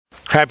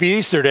Happy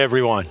Easter to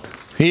everyone.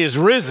 He is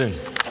risen.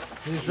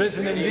 He is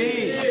risen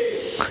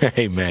indeed.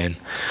 Amen.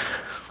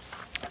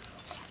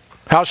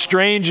 How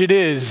strange it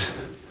is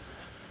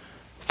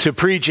to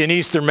preach an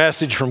Easter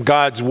message from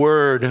God's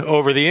Word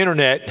over the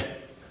internet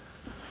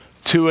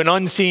to an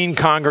unseen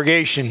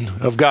congregation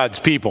of God's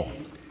people.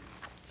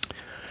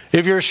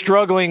 If you're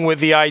struggling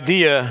with the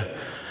idea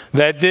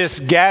that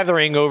this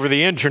gathering over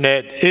the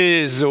internet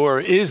is or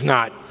is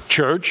not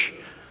church,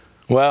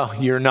 well,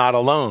 you're not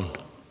alone.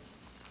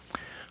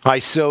 I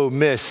so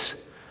miss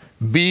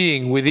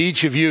being with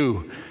each of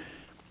you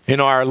in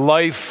our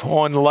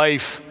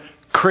life-on-life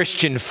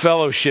Christian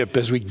fellowship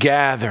as we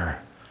gather.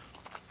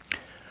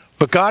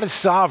 But God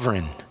is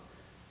sovereign,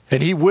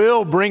 and He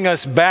will bring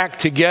us back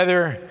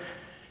together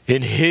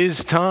in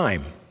His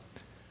time,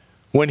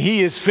 when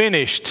He is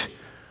finished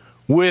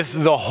with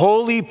the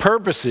holy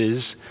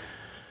purposes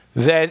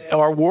that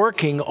are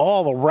working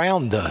all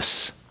around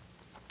us.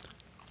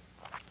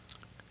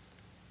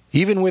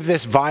 Even with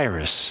this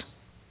virus,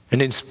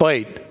 and in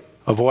spite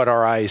of what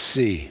our eyes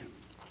see,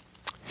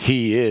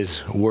 He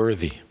is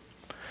worthy.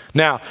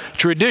 Now,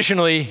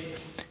 traditionally,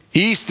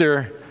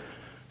 Easter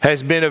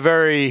has been a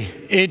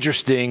very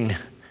interesting,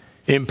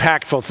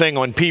 impactful thing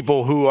on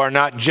people who are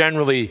not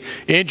generally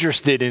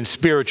interested in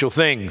spiritual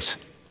things.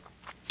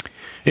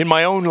 In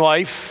my own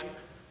life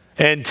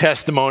and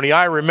testimony,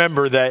 I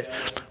remember that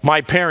my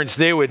parents,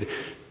 they would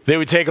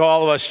take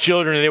all of us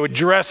children and they would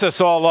dress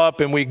us all up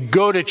and we'd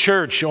go to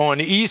church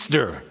on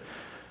Easter.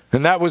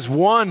 And that was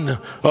one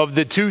of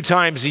the 2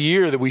 times a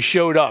year that we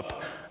showed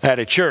up at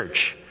a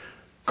church,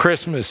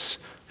 Christmas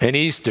and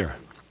Easter.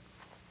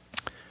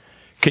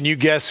 Can you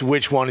guess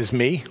which one is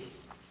me?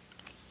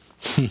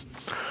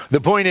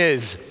 The point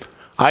is,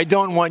 I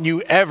don't want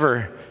you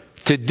ever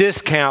to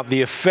discount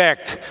the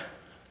effect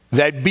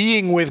that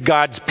being with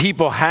God's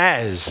people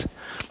has.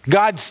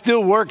 God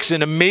still works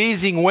in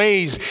amazing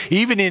ways,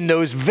 even in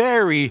those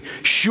very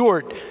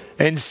short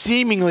and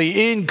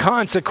seemingly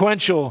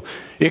inconsequential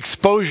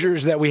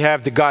exposures that we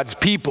have to God's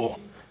people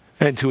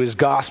and to His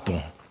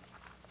gospel.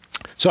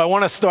 So I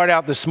want to start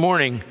out this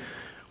morning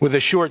with a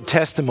short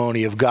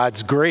testimony of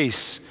God's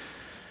grace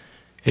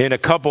in a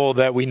couple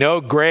that we know.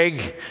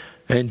 Greg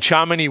and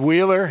Chamini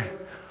Wheeler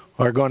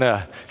are going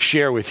to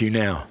share with you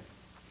now.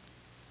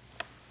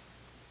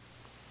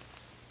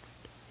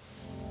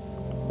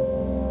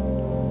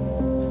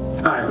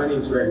 Hi, my name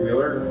is Greg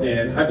Wheeler,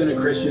 and I've been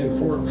a Christian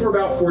for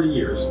about 40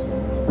 years.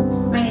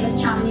 My name is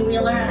Chamini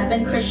Wheeler, and I've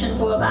been Christian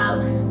for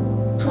about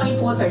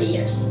 30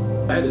 years.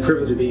 I had the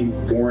privilege of being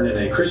born in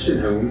a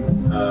Christian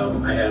home.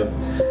 I have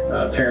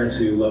parents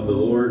who love the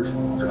Lord.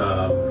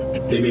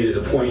 They made it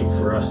a point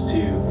for us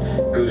to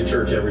go to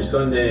church every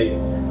Sunday.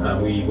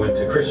 We went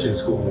to Christian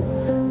school,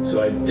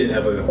 so I did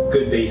have a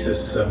good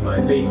basis of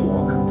my faith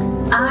walk.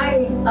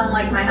 I,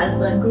 unlike my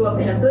husband, grew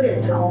up in a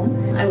Buddhist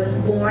home. I was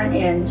born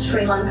in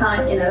Sri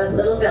Lanka in a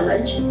little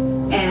village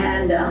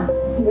and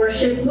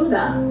worshipped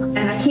Buddha.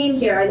 And I came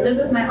here. I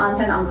lived with my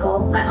aunt and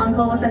uncle. My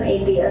uncle was an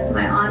atheist.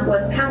 My aunt was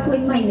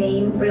Catholic by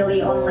name,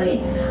 really only.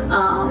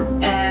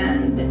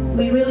 And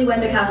we really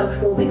went to Catholic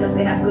school because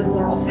they have good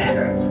moral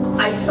standards.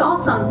 I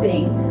saw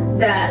something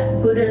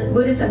that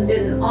Buddhism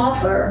didn't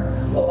offer,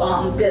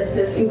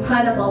 this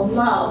incredible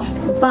love,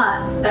 but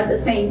at the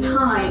same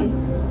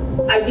time,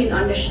 I didn't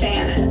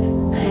understand it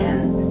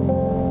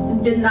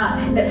and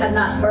had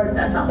not heard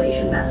that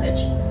salvation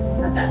message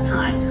at that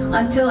time.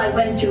 Until I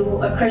went to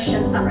a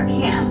Christian summer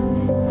camp,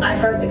 I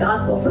heard the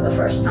gospel for the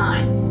first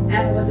time.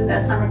 And it was in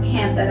that summer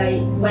camp that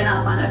I went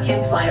up on a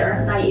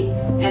campfire night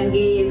and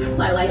gave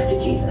my life to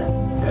Jesus.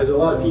 As a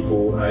lot of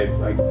people, I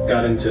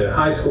got into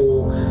high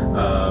school,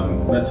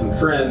 met some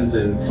friends,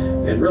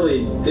 and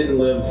really didn't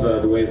live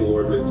the way the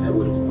Lord would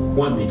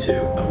want me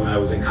to. When I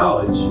was in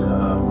college,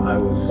 I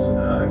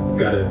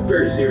got a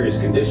very serious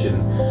condition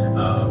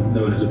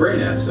known as a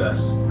brain abscess,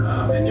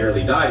 and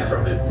nearly died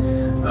from it.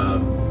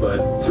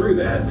 But through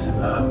that,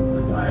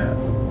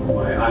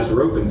 my eyes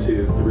were open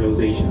to the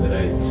realization that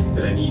I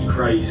need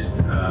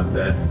Christ,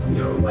 that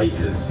life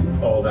is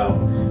all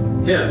about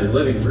Him and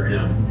living for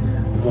Him.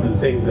 One of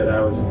the things that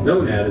I was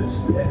known as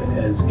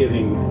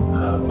giving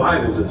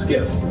Bibles as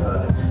gifts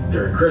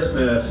during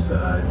Christmas,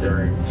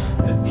 during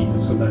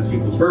sometimes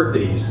people's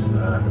birthdays,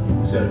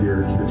 instead of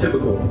your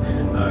typical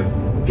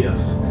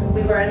gifts.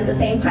 We were in the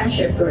same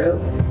friendship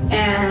group,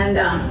 and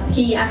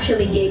he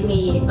actually gave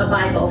me a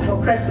Bible for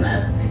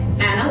Christmas.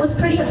 And I was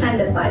pretty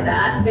offended by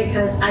that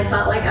because I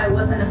felt like I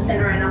wasn't a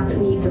sinner enough to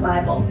need the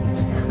Bible.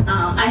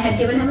 I had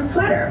given him a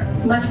sweater,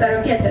 much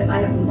better gift than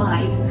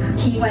mine.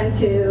 He went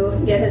to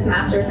get his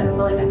master's in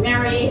William and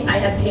Mary. I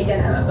had taken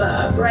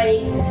a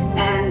break,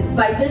 and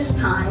by this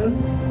time,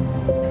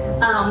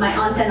 my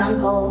aunt and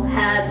uncle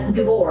had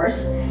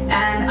divorced,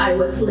 and I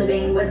was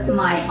living with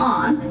my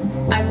aunt.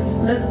 I was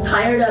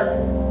tired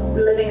of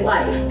living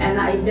life, and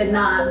I did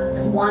not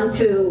want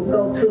to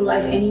go through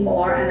life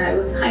anymore, and I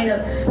was kind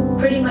of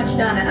pretty much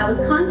done, and I was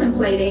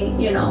contemplating,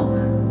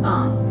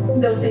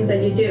 those things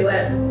that you do,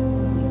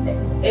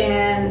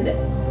 and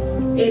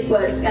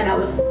and I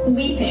was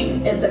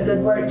weeping is a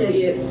good word to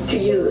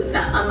use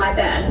on my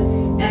bed.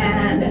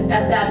 And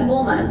at that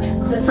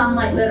moment, the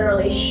sunlight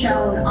literally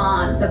shone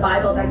on the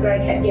Bible that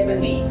Greg had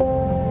given me.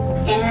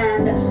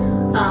 And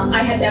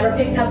I had never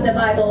picked up the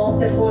Bible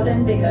before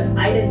then because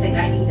I didn't think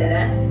I needed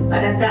it.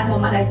 But at that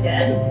moment I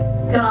did.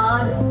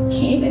 God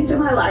came into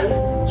my life,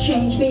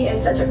 changed me in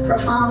such a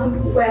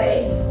profound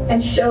way, and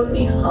showed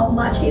me how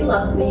much He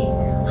loved me,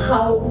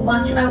 how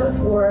much I was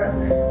worth.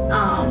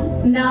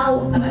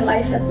 Now my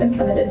life has been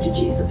committed to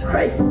Jesus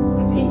Christ.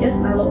 He is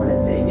my Lord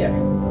and Savior.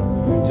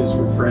 We just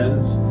were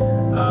friends,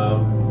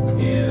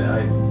 and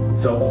I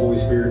felt the Holy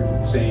Spirit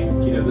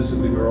saying, this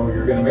is the girl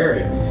you're going to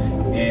marry.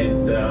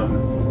 And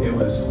it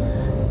was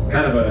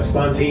kind of a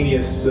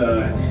spontaneous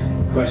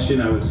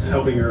question. I was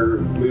helping her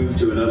move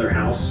to another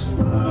house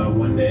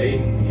one day,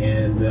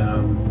 and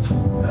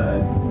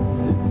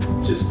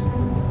just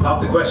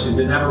popped the question.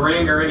 Didn't have a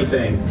ring or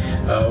anything.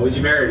 Would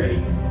you marry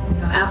me?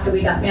 After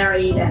we got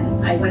married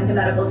and I went to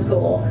medical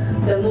school,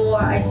 the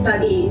more I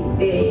studied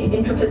the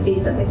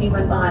intricacies of the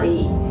human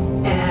body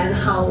and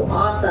how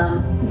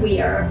awesome we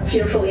are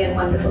fearfully and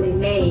wonderfully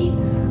made,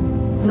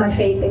 my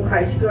faith in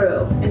Christ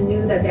grew, and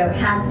knew that there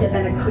had to have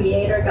been a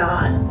creator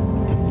God.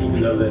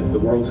 Even though that the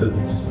world says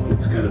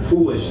it's kind of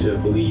foolish to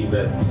believe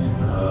that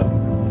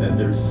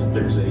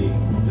there's a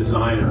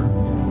designer,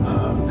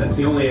 that's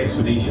the only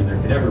explanation there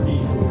could ever be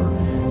for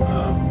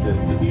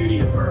the beauty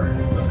of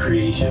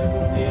creation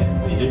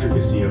and the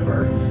intricacy of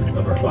our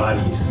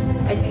bodies.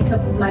 I think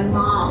of my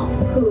mom,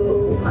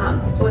 who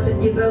was a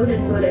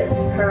devoted Buddhist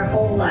her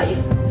whole life.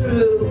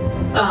 Through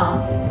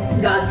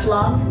God's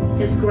love,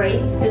 His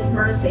grace, His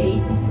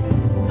mercy,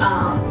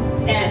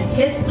 and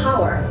His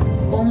power,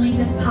 only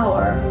His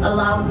power,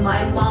 allowed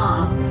my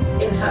mom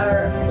in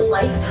her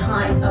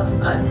lifetime of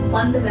a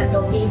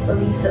fundamental deep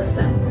belief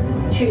system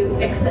to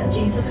accept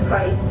Jesus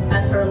Christ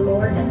as her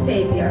Lord and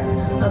Savior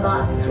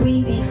about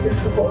 3 weeks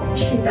before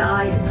she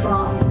died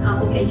from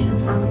complications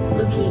from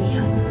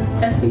leukemia.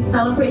 As we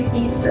celebrate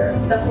Easter,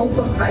 the hope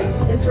of Christ,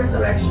 His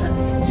resurrection,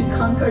 He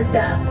conquered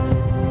death.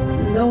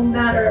 No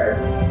matter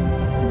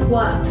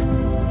what,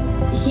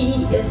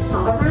 He is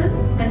sovereign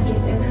and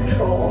He's in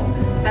control,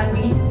 and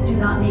we do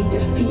not need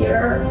to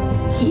fear.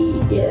 He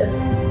is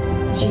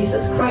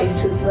Jesus Christ,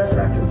 who's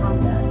resurrected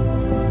from death.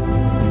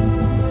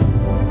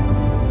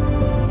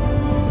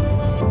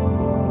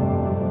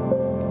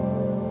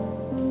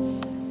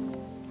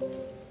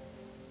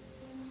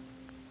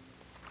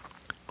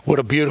 What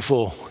a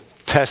beautiful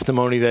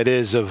testimony that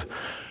is of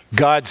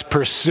God's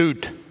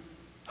pursuit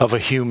of a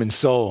human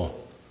soul.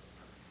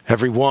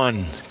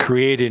 Everyone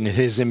created in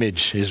His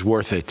image is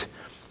worth it.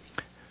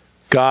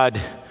 God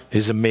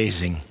is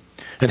amazing.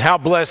 And how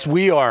blessed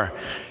we are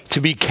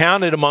to be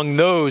counted among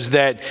those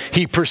that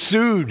He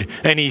pursued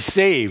and He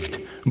saved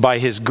by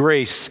His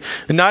grace.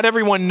 And not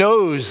everyone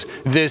knows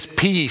this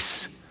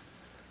peace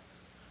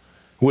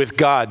with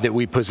God that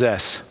we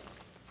possess.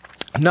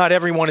 Not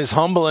everyone is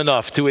humble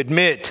enough to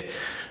admit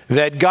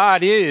that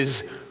God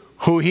is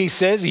who He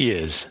says He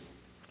is,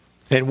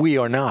 and we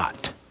are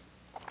not.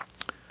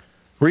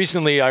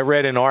 Recently, I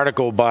read an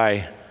article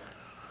by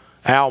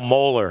Al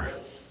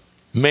Mohler.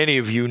 Many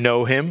of you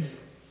know him.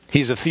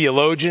 He's a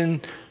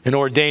theologian, an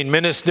ordained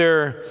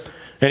minister,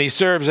 and he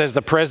serves as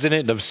the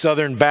president of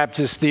Southern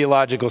Baptist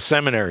Theological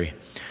Seminary.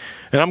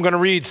 And I'm going to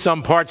read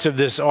some parts of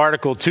this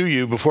article to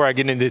you before I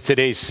get into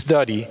today's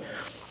study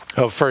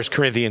of 1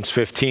 Corinthians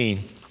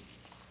 15.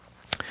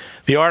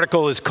 The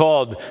article is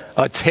called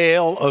A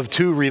Tale of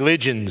Two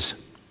Religions,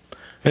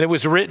 and it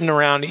was written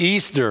around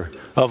Easter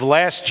of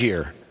last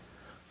year.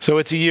 So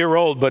it's a year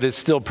old, but it's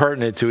still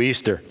pertinent to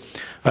Easter.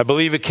 I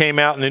believe it came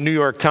out in the New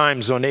York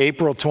Times on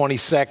April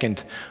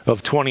 22nd of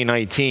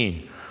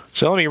 2019.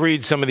 So let me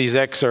read some of these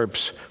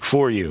excerpts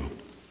for you.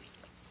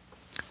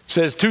 It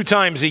says, 2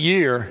 times a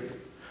year,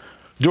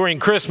 during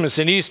Christmas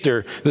and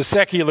Easter, the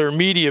secular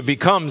media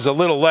becomes a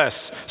little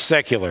less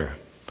secular.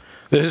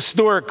 The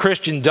historic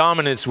Christian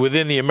dominance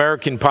within the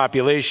American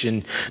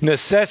population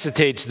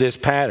necessitates this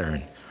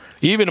pattern,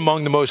 even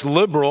among the most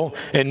liberal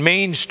and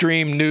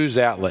mainstream news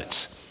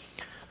outlets.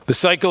 The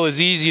cycle is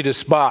easy to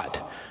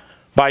spot.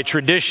 By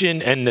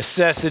tradition and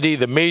necessity,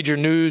 the major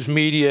news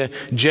media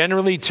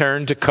generally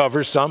turn to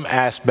cover some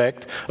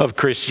aspect of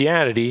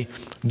Christianity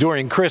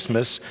during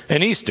Christmas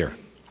and Easter.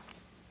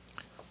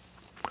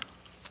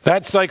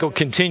 That cycle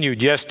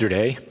continued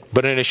yesterday,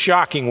 but in a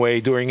shocking way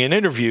during an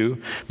interview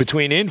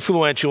between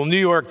influential New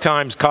York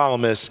Times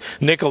columnist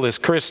Nicholas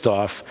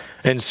Kristof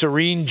and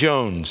Serene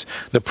Jones,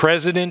 the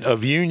president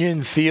of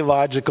Union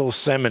Theological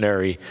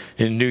Seminary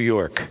in New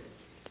York.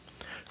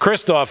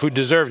 Kristof, who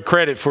deserved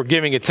credit for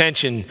giving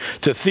attention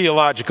to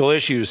theological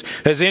issues,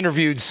 has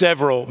interviewed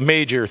several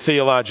major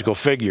theological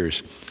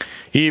figures.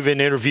 He even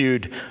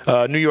interviewed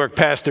New York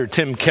pastor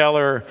Tim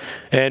Keller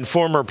and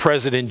former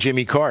President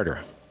Jimmy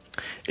Carter.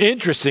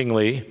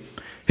 Interestingly,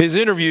 his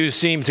interviews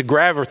seem to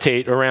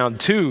gravitate around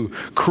 2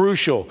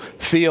 crucial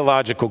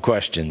theological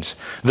questions: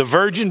 the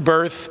virgin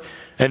birth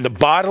and the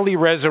bodily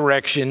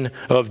resurrection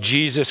of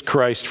Jesus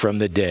Christ from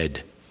the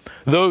dead.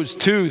 Those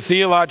two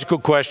theological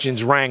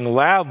questions rang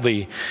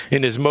loudly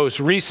in his most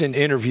recent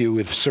interview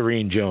with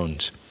Serene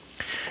Jones.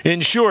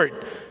 In short,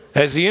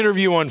 as the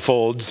interview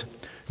unfolds,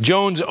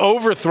 Jones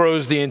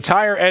overthrows the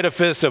entire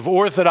edifice of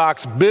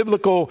Orthodox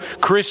biblical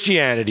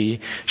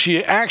Christianity.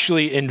 She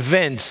actually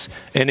invents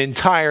an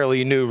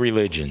entirely new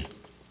religion.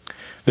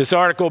 This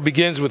article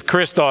begins with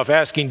Christoph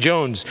asking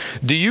Jones,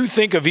 "Do you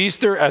think of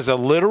Easter as a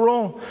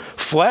literal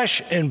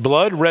flesh and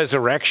blood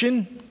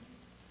resurrection?"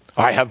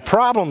 "I have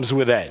problems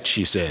with that,"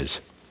 she says.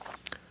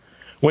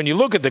 "When you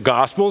look at the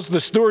Gospels,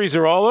 the stories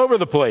are all over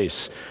the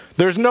place.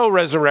 There's no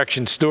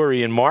resurrection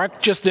story in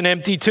Mark, just an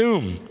empty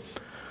tomb.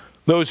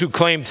 Those who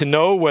claim to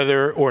know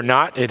whether or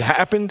not it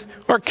happened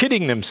are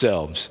kidding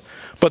themselves.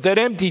 But that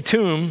empty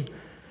tomb,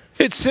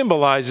 it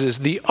symbolizes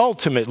the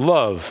ultimate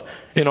love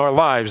in our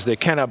lives that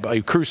cannot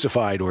be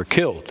crucified or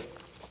killed."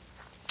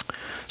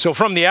 So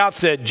from the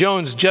outset,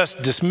 Jones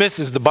just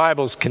dismisses the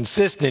Bible's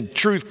consistent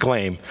truth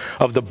claim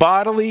of the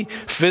bodily,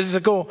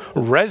 physical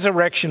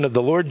resurrection of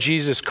the Lord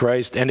Jesus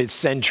Christ and its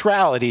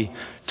centrality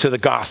to the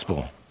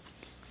gospel.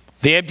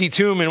 The empty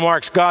tomb in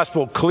Mark's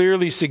gospel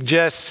clearly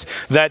suggests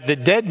that the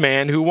dead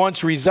man who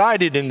once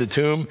resided in the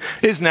tomb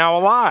is now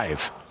alive.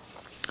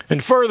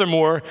 And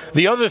furthermore,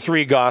 the other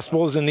three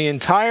Gospels and the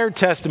entire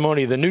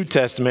testimony of the New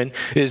Testament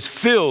is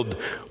filled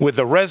with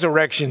the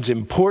resurrection's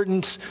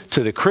importance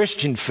to the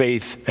Christian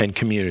faith and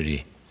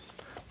community.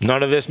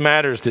 None of this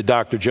matters to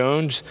Dr.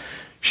 Jones.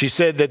 She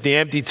said that the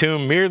empty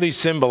tomb merely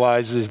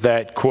symbolizes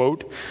that,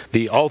 quote,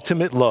 "the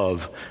ultimate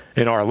love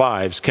in our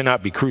lives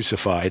cannot be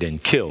crucified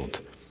and killed."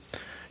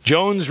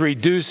 Jones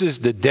reduces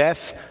the death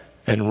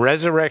and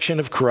resurrection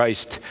of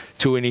Christ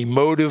to an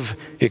emotive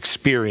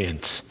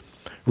experience,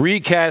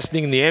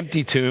 recasting the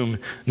empty tomb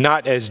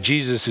not as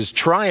Jesus'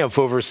 triumph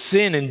over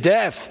sin and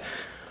death,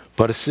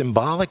 but a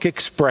symbolic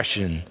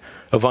expression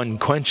of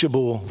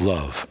unquenchable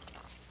love.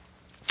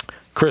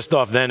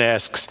 Christoph then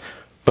asks,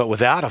 "But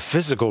without a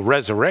physical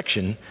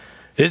resurrection,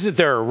 isn't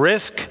there a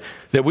risk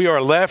that we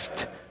are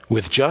left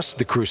with just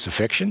the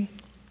crucifixion?"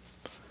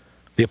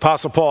 The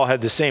Apostle Paul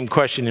had the same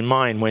question in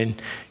mind when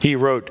he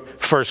wrote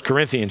 1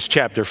 Corinthians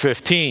chapter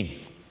 15.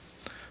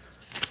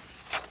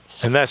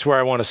 And that's where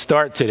I want to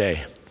start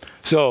today.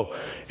 So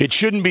it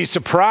shouldn't be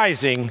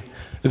surprising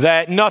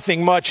that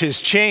nothing much has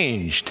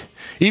changed.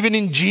 Even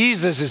in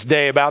Jesus'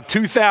 day, about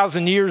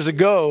 2,000 years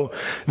ago,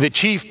 the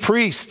chief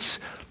priests,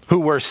 who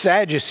were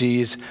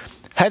Sadducees,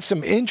 had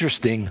some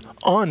interesting,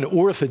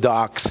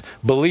 unorthodox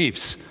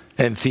beliefs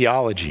and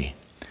theology.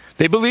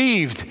 They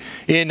believed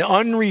in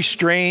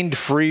unrestrained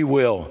free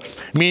will,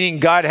 meaning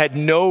God had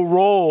no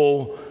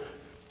role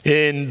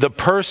in the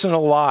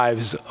personal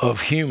lives of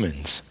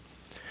humans.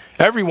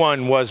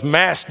 Everyone was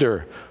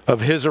master of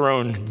his or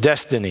own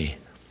destiny,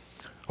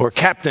 or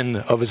captain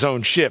of his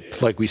own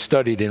ship, like we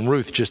studied in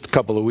Ruth just a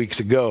couple of weeks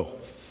ago.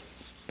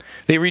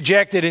 They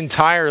rejected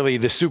entirely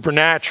the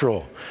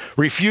supernatural,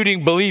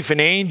 refuting belief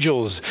in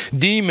angels,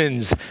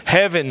 demons,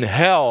 heaven,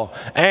 hell,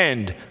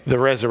 and the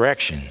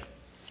resurrection.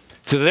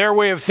 To their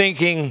way of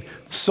thinking,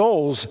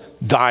 souls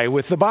die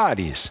with the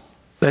bodies.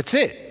 That's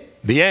it.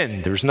 The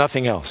end. There's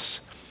nothing else.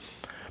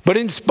 But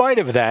in spite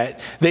of that,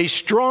 they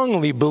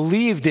strongly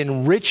believed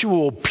in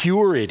ritual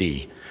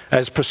purity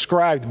as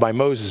prescribed by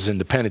Moses in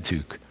the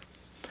Pentateuch.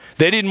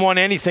 They didn't want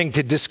anything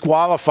to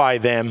disqualify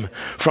them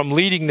from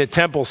leading the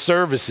temple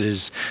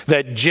services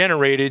that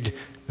generated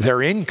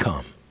their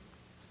income.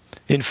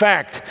 In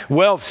fact,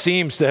 wealth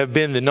seems to have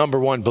been the number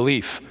one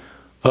belief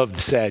of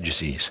the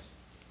Sadducees.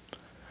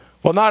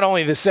 Well, not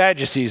only the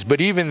Sadducees,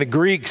 but even the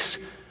Greeks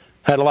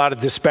had a lot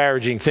of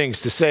disparaging things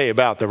to say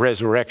about the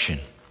resurrection.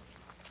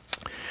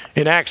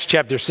 In Acts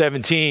chapter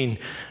 17,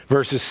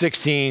 verses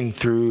 16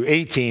 through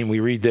 18,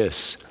 we read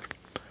this.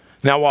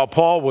 "Now while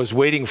Paul was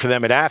waiting for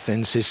them at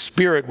Athens, his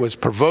spirit was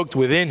provoked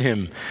within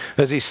him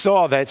as he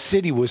saw that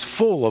city was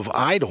full of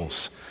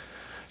idols.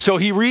 So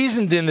he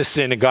reasoned in the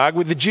synagogue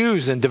with the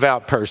Jews and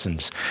devout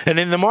persons, and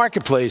in the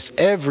marketplace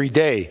every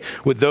day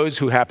with those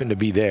who happened to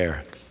be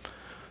there.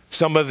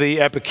 Some of the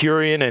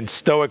Epicurean and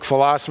Stoic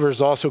philosophers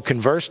also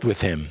conversed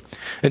with him.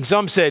 And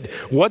some said,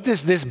 'What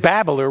does this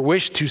babbler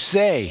wish to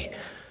say?'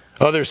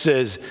 Others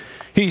says,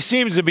 'He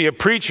seems to be a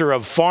preacher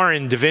of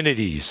foreign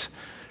divinities,'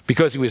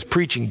 because he was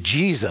preaching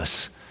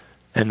Jesus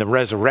and the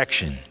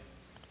resurrection."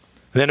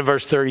 Then in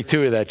verse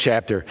 32 of that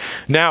chapter,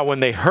 "Now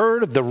when they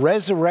heard of the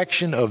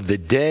resurrection of the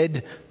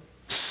dead,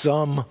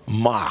 some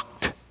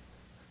mocked.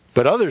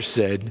 But others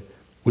said,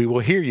 'We will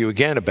hear you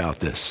again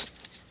about this.'"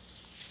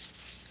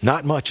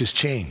 Not much has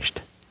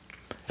changed.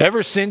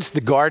 Ever since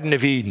the Garden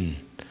of Eden,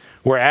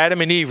 where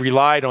Adam and Eve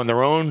relied on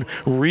their own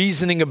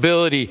reasoning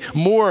ability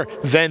more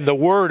than the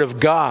Word of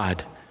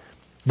God,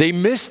 they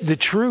missed the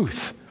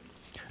truth.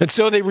 And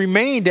so they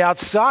remained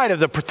outside of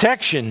the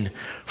protection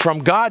from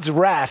God's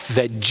wrath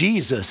that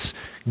Jesus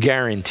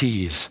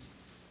guarantees.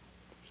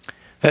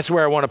 That's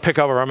where I want to pick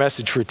up our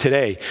message for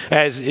today,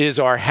 as is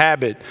our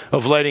habit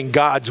of letting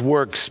God's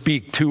work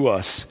speak to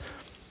us.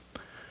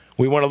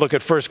 We want to look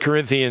at 1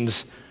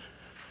 Corinthians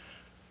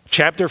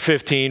chapter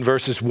 15,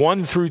 verses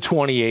 1 through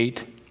 28,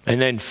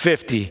 and then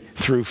 50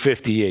 through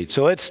 58.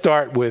 So let's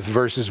start with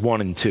verses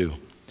 1 and 2.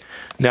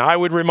 Now I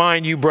would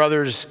remind you,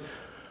 brothers,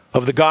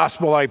 of the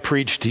gospel I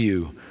preached to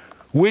you,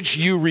 which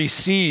you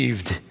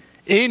received,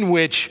 in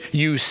which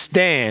you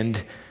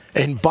stand,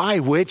 and by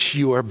which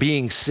you are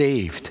being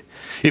saved,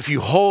 if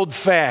you hold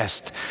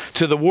fast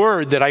to the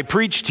word that I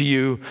preached to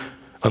you,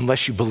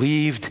 unless you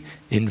believed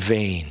in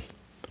vain.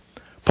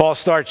 Paul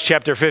starts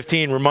chapter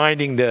 15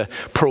 reminding the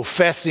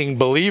professing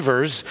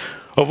believers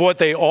of what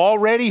they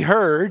already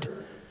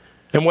heard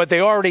and what they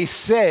already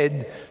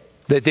said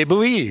that they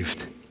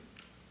believed.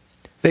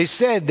 They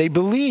said they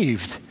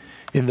believed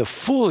in the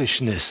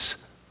foolishness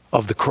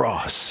of the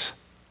cross.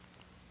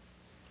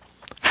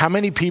 How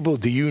many people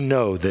do you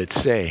know that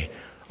say,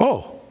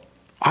 "Oh,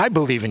 I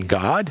believe in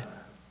God,"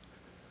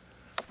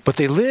 but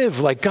they live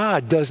like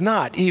God does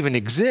not even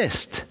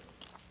exist?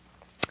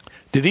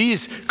 Do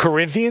these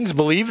Corinthians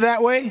believe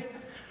that way?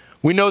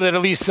 We know that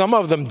at least some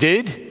of them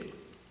did.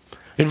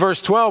 In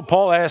verse 12,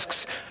 Paul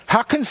asks,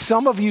 "How can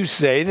some of you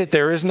say that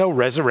there is no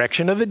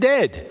resurrection of the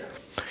dead?"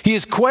 He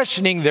is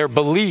questioning their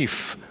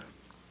belief.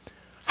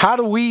 How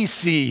do we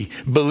see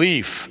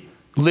belief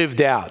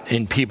lived out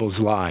in people's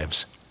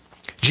lives?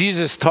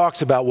 Jesus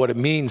talks about what it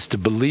means to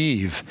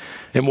believe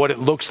and what it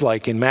looks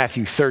like in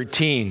Matthew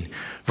 13,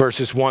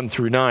 verses 1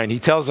 through 9. He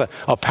tells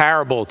a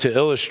parable to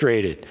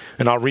illustrate it,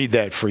 and I'll read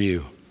that for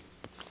you.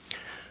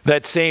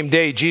 That same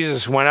day,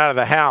 Jesus went out of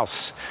the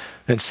house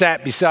and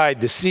sat beside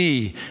the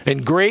sea,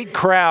 and great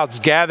crowds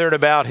gathered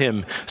about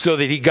him, so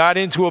that he got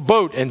into a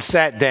boat and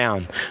sat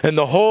down, and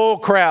the whole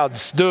crowd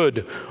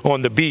stood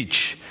on the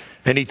beach.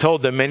 And he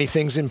told them many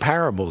things in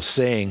parables,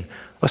 saying,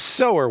 "A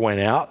sower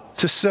went out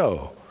to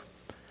sow.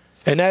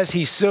 And as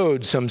he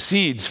sowed, some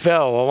seeds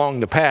fell along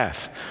the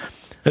path,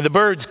 and the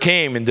birds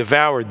came and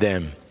devoured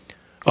them.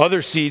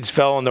 Other seeds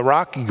fell on the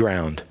rocky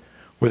ground,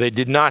 where they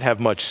did not have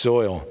much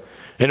soil.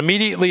 And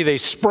immediately they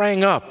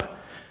sprang up,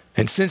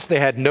 and since they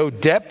had no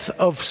depth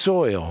of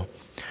soil,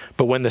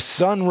 but when the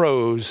sun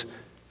rose,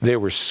 they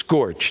were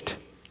scorched.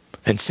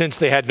 And since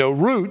they had no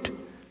root,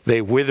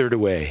 they withered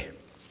away.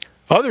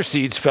 Other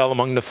seeds fell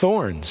among the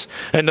thorns,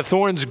 and the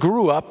thorns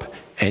grew up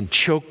and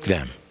choked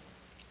them.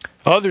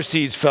 Other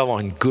seeds fell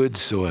on good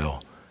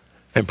soil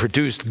and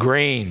produced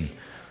grain,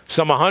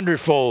 some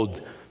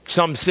 100-fold,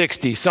 some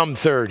 60, some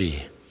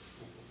 30.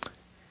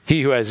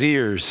 He who has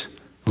ears,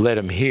 let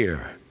him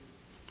hear."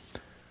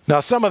 Now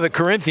some of the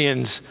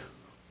Corinthians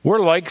were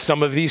like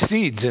some of these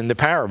seeds in the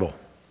parable.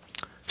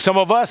 Some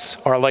of us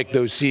are like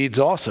those seeds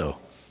also.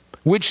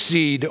 Which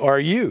seed are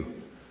you?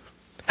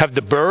 Have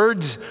the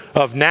birds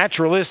of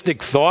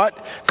naturalistic thought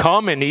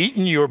come and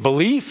eaten your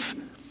belief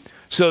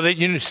so that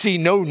you see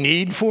no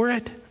need for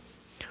it?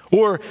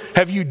 Or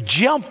have you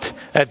jumped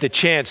at the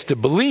chance to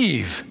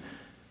believe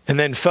and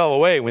then fell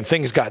away when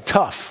things got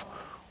tough,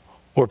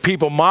 or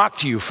people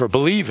mocked you for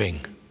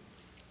believing?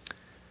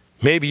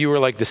 Maybe you were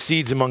like the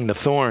seeds among the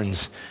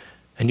thorns,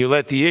 and you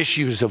let the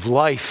issues of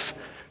life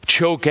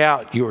choke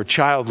out your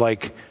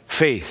childlike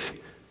faith,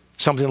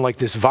 something like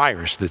this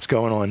virus that's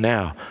going on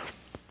now.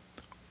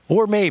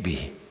 Or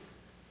maybe,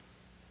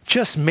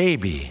 just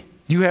maybe,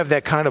 you have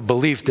that kind of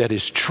belief that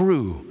is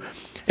true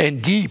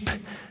and deep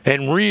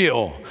and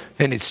real,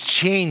 and it's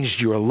changed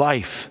your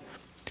life.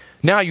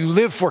 Now you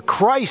live for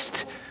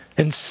Christ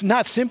and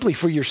not simply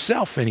for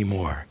yourself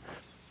anymore.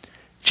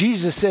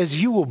 Jesus says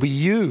you will be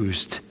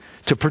used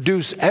to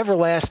produce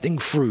everlasting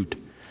fruit.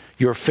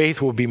 Your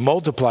faith will be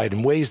multiplied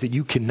in ways that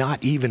you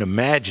cannot even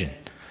imagine.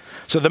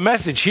 So the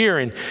message here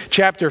in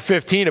chapter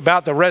 15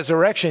 about the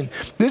resurrection,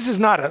 this is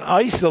not an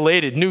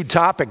isolated new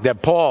topic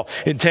that Paul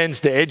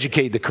intends to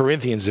educate the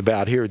Corinthians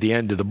about here at the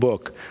end of the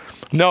book.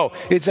 No,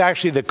 it's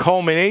actually the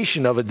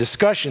culmination of a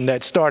discussion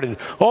that started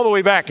all the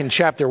way back in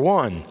chapter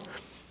 1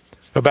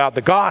 about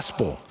the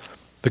gospel,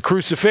 the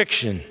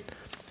crucifixion,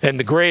 and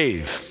the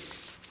grave.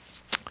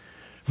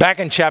 Back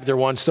in chapter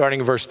 1, starting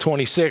in verse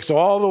 26,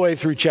 all the way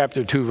through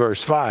chapter 2,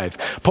 verse 5,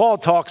 Paul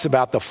talks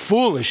about the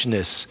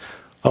foolishness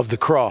of the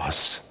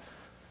cross.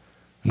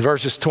 In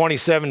verses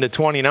 27 to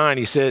 29,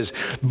 he says,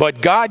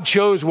 "But God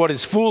chose what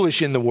is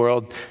foolish in the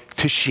world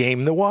to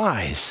shame the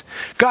wise.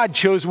 God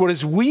chose what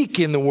is weak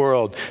in the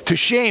world to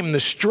shame the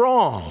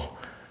strong.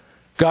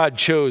 God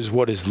chose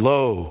what is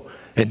low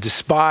and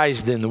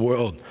despised in the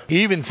world,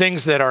 even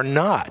things that are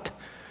not,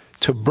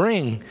 to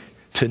bring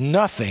to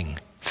nothing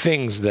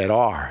things that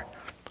are,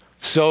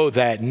 so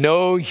that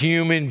no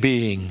human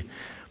being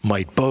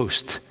might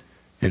boast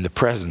in the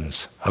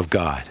presence of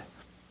God."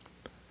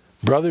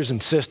 Brothers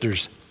and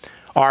sisters,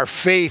 our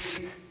faith,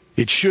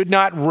 it should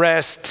not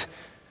rest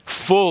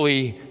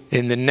fully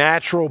in the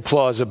natural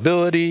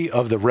plausibility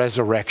of the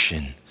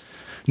resurrection.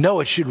 No,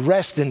 it should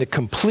rest in the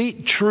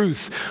complete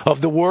truth of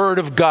the Word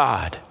of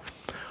God.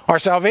 Our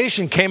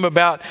salvation came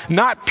about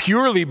not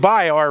purely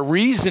by our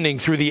reasoning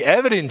through the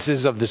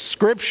evidences of the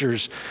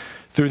Scriptures,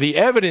 through the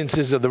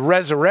evidences of the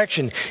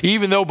resurrection,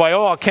 even though by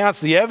all accounts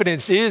the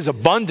evidence is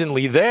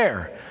abundantly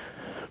there,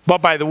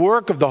 but by the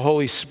work of the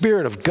Holy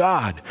Spirit of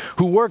God,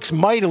 who works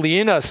mightily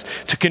in us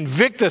to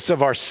convict us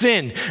of our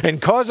sin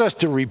and cause us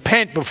to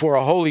repent before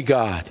a holy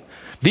God.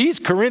 These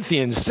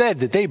Corinthians said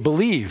that they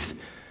believed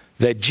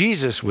that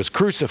Jesus was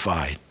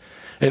crucified,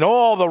 and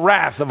all the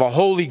wrath of a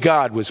holy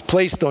God was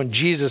placed on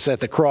Jesus at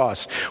the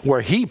cross,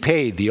 where he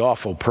paid the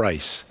awful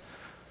price.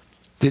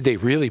 Did they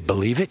really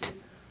believe it?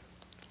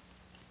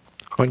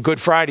 On Good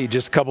Friday,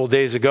 just a couple of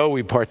days ago,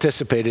 we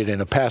participated in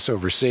a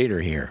Passover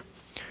Seder here,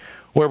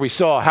 where we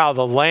saw how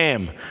the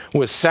lamb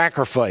was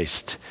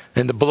sacrificed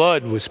and the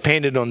blood was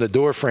painted on the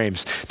door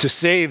frames to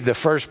save the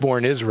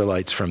firstborn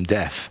Israelites from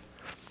death.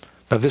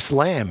 Now this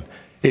lamb,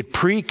 it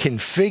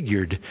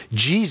pre-configured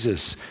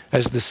Jesus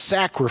as the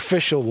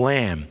sacrificial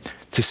lamb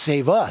to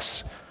save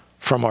us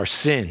from our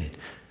sin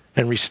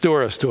and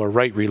restore us to a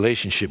right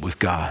relationship with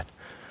God.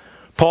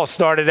 Paul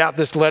started out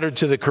this letter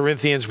to the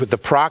Corinthians with the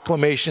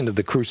proclamation of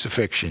the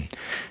crucifixion.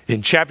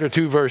 In chapter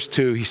 2, verse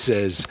 2, he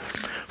says,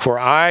 "For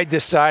I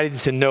decided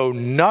to know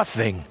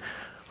nothing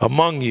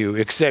among you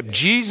except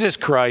Jesus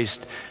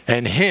Christ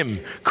and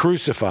him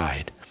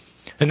crucified."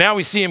 And now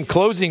we see him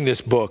closing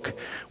this book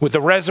with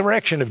the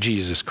resurrection of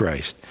Jesus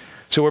Christ.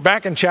 So we're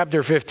back in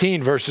chapter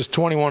 15, verses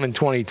 21 and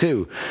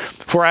 22.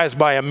 "For as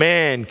by a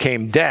man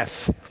came death,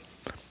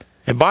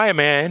 and by a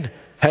man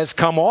has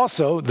come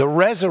also the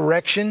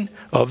resurrection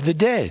of the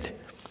dead.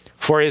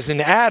 For as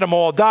in Adam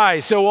all die,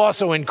 so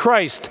also in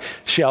Christ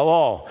shall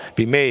all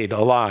be made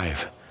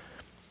alive."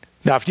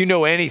 Now, if you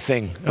know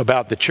anything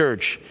about the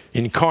church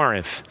in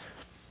Corinth,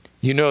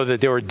 you know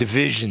that there were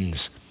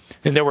divisions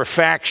and there were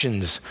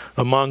factions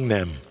among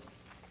them.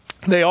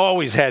 They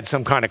always had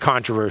some kind of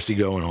controversy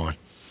going on.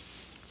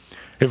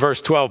 In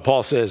verse 12,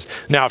 Paul says,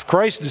 "Now if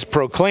Christ is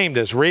proclaimed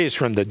as raised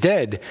from the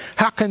dead,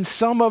 how can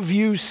some of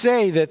you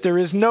say that there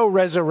is no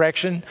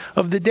resurrection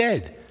of the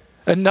dead?"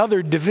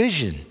 Another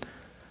division.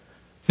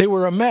 They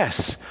were a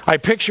mess. I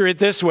picture it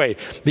this way.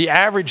 The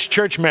average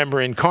church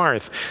member in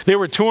Corinth, they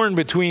were torn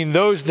between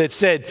those that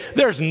said,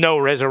 "There's no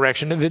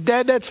resurrection of the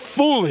dead, that's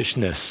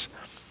foolishness,"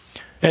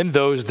 and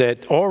those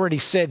that already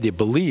said they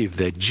believed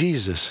that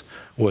Jesus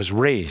was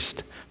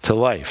raised to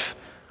life.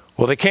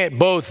 Well, they can't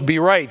both be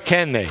right,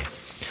 can they?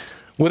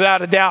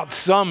 Without a doubt,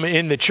 some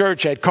in the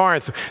church at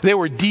Corinth, they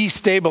were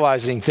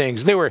destabilizing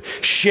things. They were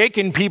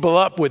shaking people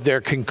up with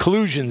their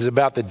conclusions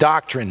about the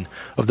doctrine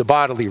of the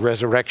bodily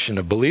resurrection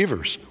of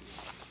believers.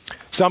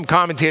 Some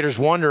commentators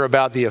wonder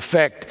about the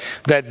effect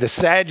that the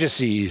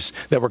Sadducees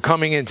that were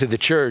coming into the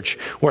church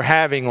were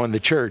having on the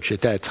church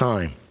at that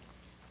time,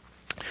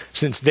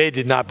 since they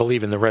did not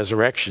believe in the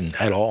resurrection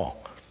at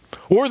all.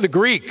 Or the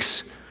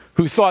Greeks,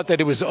 who thought that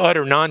it was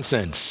utter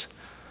nonsense.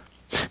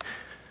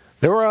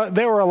 They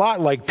were a lot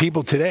like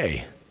people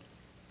today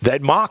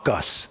that mock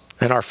us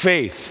and our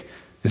faith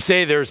and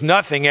say there's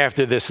nothing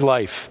after this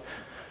life.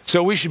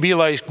 So we should be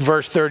like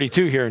verse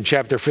 32 here in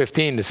chapter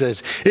 15 that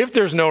says, "If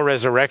there's no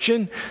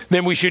resurrection,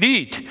 then we should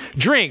eat,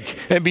 drink,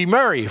 and be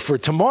merry, for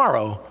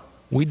tomorrow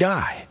we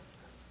die."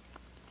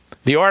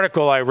 The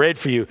article I read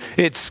for you,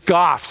 it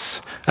scoffs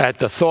at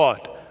the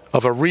thought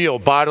of a real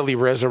bodily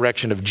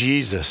resurrection of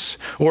Jesus,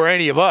 or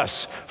any of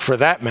us for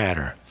that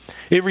matter.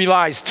 It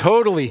relies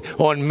totally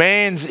on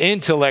man's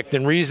intellect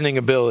and reasoning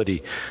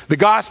ability. The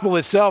gospel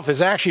itself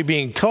is actually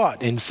being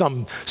taught in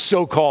some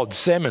so-called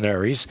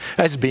seminaries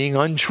as being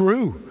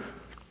untrue.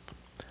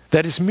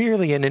 That is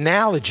merely an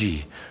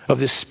analogy of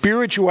the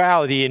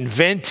spirituality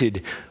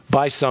invented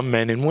by some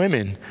men and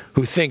women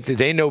who think that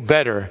they know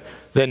better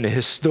than the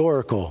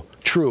historical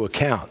true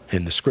account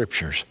in the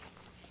Scriptures.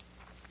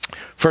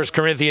 1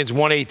 Corinthians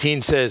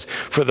 1:18 says,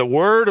 "For the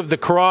word of the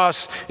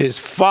cross is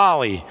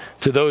folly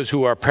to those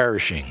who are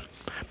perishing.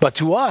 But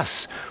to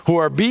us who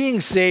are being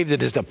saved,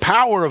 it is the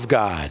power of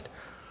God."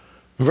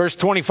 Verse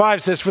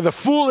 25 says, "For the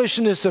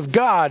foolishness of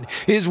God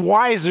is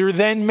wiser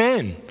than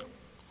men,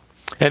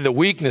 and the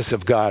weakness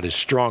of God is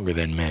stronger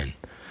than men."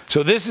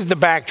 So this is the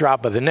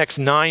backdrop of the next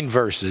 9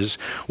 verses,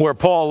 where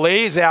Paul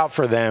lays out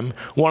for them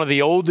one of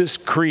the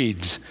oldest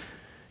creeds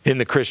in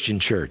the Christian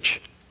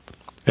church.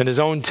 And his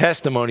own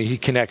testimony he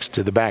connects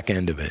to the back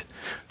end of it.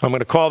 I'm going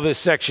to call this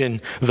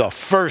section the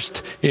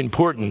first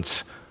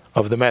importance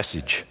of the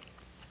message.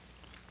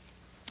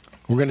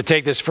 We're going to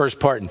take this first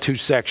part in 2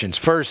 sections.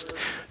 First,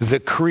 the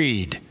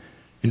creed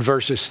in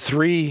verses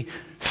 3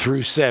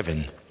 through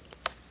 7.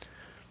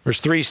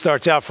 Verse 3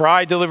 starts out, "For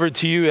I delivered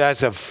to you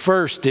as of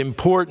first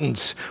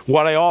importance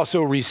what I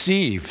also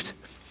received."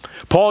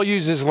 Paul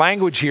uses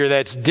language here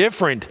that's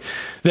different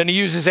than he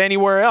uses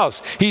anywhere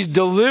else. He's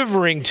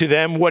delivering to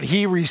them what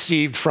he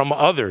received from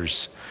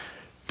others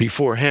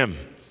before him.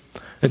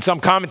 And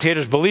some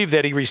commentators believe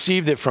that he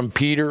received it from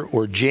Peter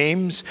or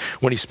James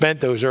when he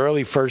spent those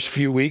early first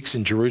few weeks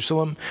in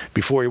Jerusalem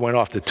before he went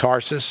off to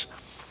Tarsus.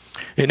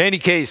 In any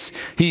case,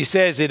 he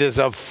says it is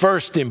of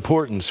first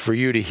importance for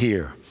you to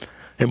hear.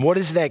 And what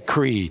is that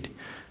creed?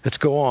 Let's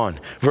go on.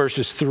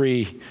 Verses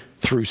 3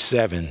 through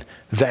 7.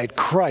 "That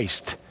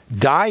Christ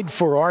died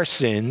for our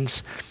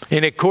sins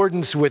in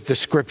accordance with the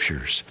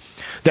Scriptures,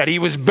 that he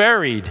was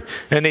buried,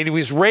 and that he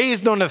was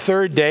raised on the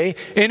third day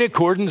in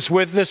accordance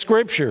with the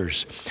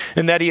Scriptures,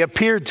 and that he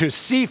appeared to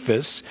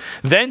Cephas,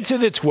 then to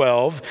the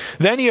 12,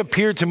 then he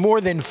appeared to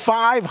more than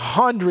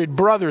 500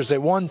 brothers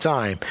at one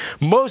time,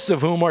 most of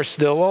whom are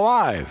still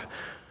alive,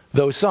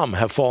 though some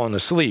have fallen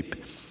asleep.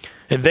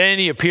 And then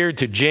he appeared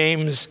to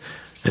James,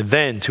 and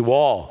then to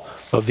all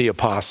of the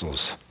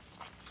apostles.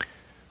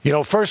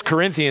 1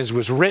 Corinthians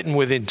was written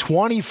within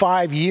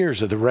 25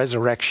 years of the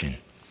resurrection.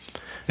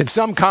 And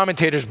some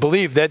commentators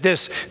believe that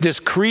this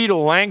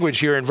creedal language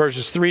here in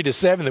verses 3 to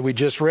 7 that we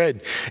just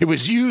read, it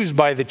was used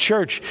by the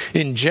church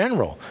in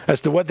general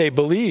as to what they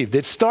believed.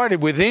 It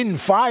started within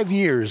 5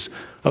 years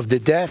of the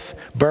death,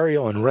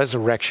 burial, and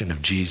resurrection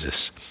of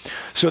Jesus.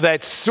 So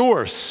that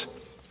source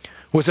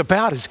was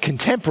about as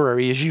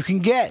contemporary as you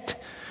can get.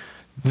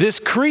 This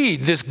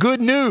creed, this good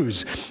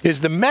news,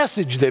 is the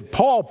message that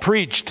Paul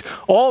preached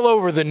all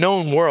over the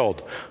known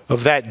world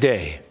of that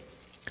day.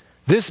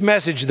 This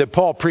message that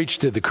Paul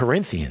preached to the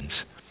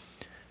Corinthians,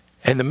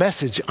 and the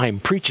message I'm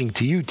preaching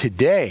to you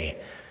today,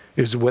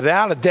 is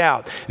without a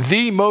doubt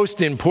the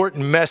most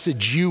important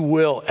message you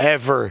will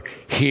ever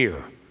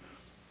hear.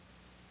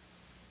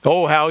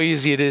 Oh, how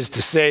easy it is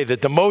to say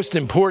that the most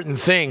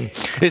important thing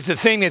is the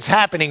thing that's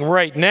happening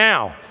right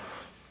now.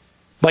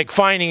 Like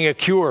finding a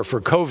cure for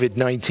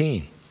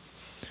COVID-19.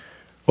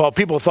 Well,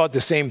 people thought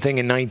the same thing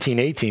in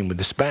 1918 with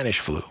the Spanish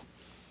flu.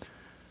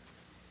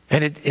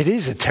 And it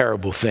is a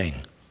terrible thing.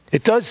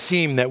 It does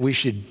seem that we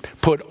should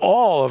put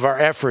all of our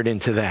effort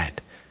into that.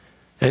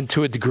 And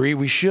to a degree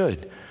we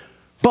should.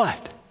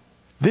 But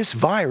this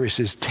virus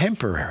is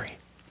temporary.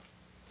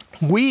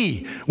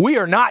 We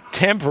are not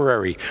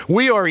temporary.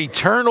 We are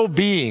eternal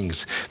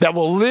beings that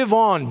will live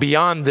on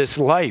beyond this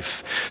life.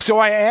 So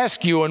I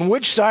ask you, on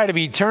which side of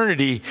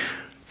eternity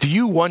do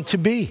you want to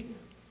be?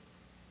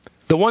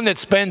 The one that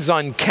spends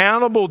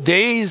uncountable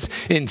days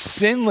in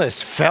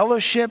sinless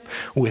fellowship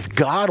with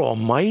God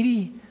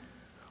Almighty?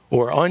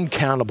 Or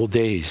uncountable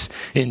days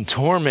in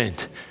torment,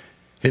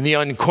 in the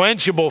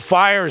unquenchable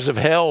fires of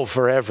hell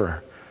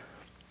forever?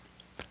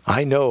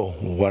 I know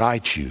what I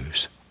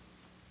choose.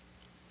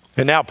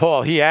 And now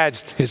Paul, he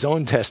adds his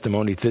own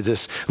testimony to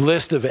this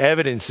list of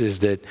evidences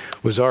that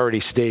was already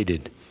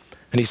stated.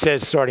 And he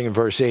says, starting in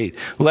verse 8,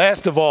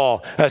 "Last of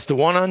all, as to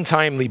one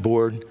untimely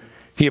born,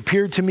 he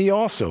appeared to me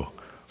also.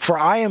 For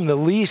I am the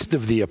least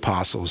of the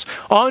apostles,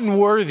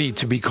 unworthy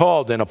to be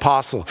called an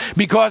apostle,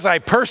 because I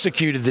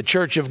persecuted the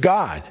church of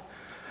God.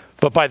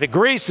 But by the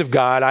grace of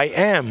God I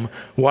am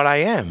what I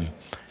am,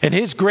 and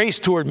his grace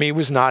toward me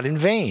was not in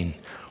vain.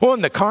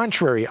 On the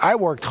contrary, I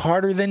worked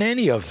harder than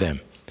any of them,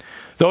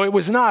 though it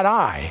was not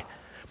I,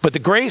 but the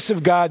grace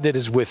of God that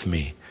is with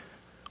me.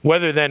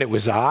 Whether then it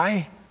was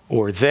I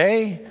or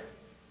they,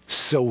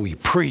 so we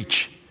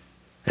preach,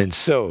 and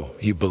so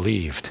you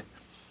believed."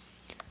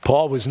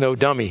 Paul was no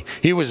dummy.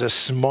 He was a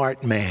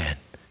smart man.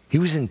 He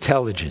was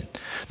intelligent.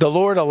 The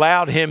Lord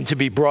allowed him to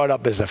be brought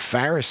up as a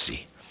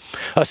Pharisee,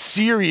 a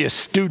serious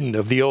student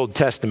of the Old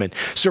Testament,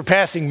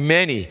 surpassing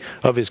many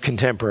of his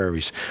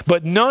contemporaries.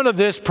 But none of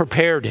this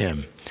prepared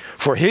him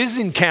for his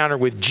encounter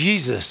with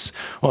Jesus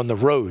on the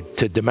road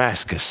to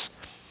Damascus.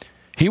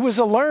 He was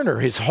a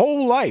learner his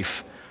whole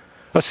life,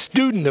 a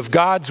student of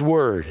God's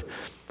Word,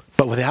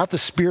 but without the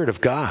Spirit of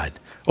God,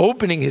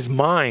 opening his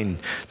mind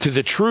to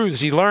the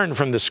truths he learned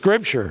from the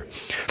Scripture,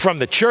 from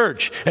the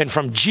church, and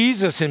from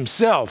Jesus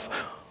himself.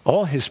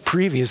 All his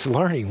previous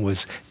learning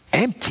was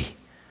empty.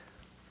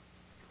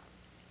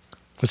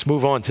 Let's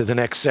move on to the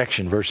next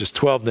section, verses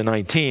 12 to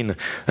 19.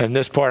 And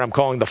this part I'm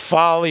calling the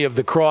folly of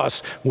the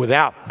cross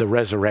without the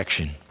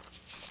resurrection.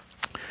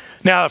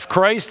 "Now, if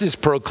Christ is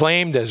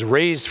proclaimed as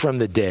raised from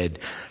the dead,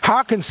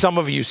 how can some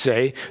of you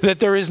say that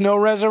there is no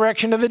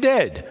resurrection of the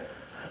dead?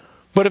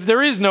 But if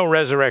there is no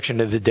resurrection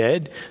of the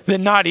dead,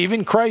 then not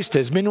even Christ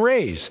has been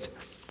raised.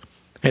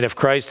 And if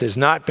Christ has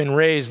not been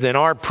raised, then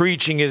our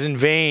preaching is in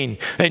vain,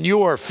 and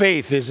your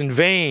faith is in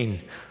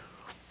vain.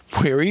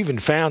 We are even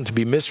found to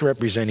be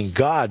misrepresenting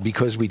God,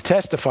 because we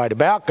testified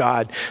about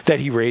God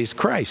that he raised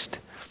Christ,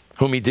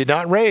 whom he did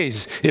not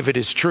raise, if it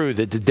is true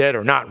that the dead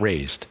are not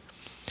raised.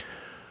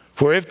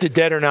 For if the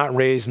dead are not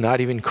raised, not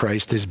even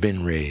Christ has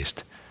been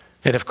raised.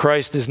 And if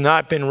Christ has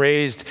not been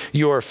raised,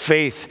 your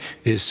faith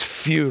is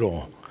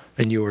futile,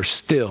 and you are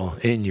still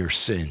in your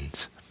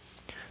sins.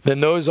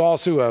 Then those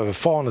also who have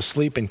fallen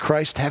asleep in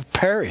Christ have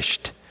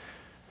perished.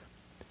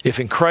 If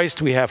in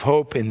Christ we have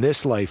hope in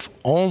this life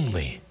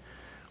only,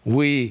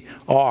 we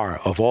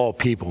are of all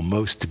people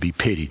most to be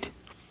pitied."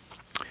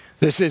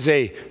 This is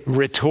a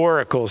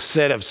rhetorical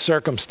set of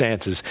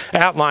circumstances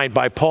outlined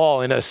by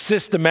Paul in a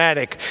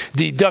systematic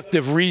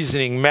deductive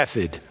reasoning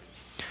method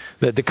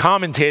that the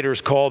commentators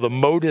call the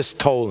modus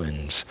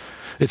tollens.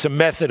 It's a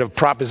method of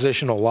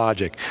propositional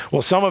logic.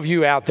 Well, some of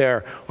you out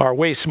there are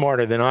way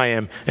smarter than I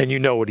am, and you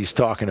know what he's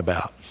talking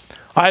about.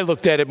 I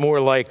looked at it more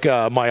like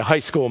my high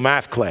school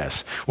math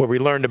class, where we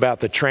learned about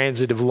the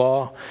transitive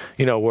law,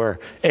 where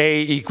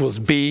A equals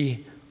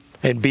B,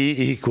 and B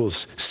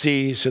equals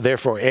C, so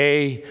therefore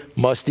A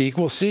must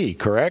equal C,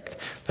 correct?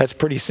 That's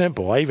pretty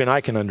simple. Even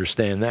I can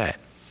understand that.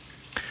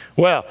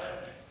 Well,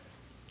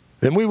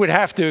 then we would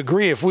have to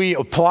agree, if we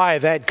apply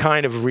that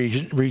kind of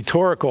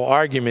rhetorical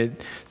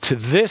argument to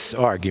this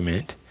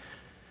argument,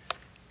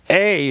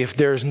 A, if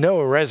there's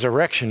no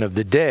resurrection of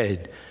the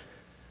dead,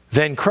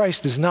 then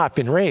Christ has not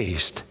been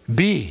raised.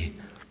 B,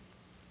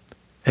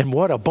 and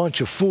what a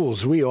bunch of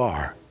fools we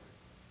are.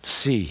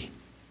 C,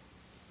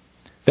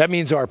 that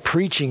means our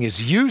preaching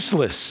is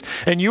useless,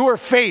 and your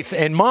faith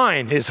and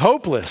mine is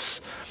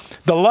hopeless.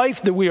 The life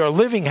that we are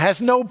living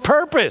has no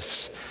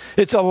purpose.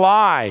 It's a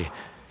lie,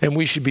 and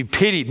we should be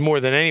pitied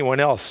more than anyone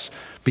else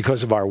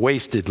because of our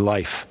wasted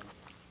life.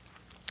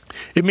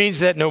 It means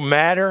that no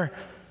matter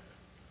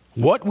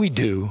what we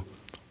do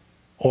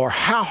or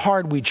how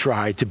hard we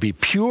try to be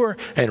pure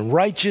and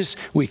righteous,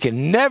 we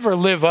can never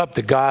live up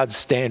to God's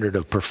standard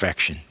of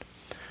perfection.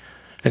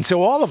 And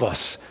so all of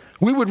us,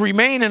 we would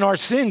remain in our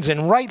sins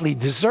and rightly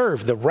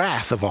deserve the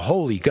wrath of a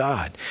holy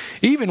God.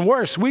 Even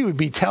worse, we would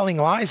be telling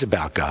lies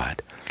about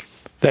God,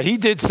 that He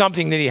did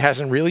something that He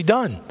hasn't really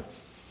done.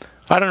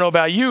 I don't know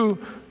about you,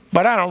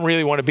 but I don't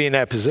really want to be in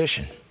that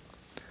position.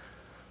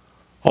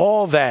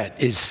 All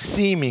that is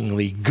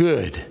seemingly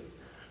good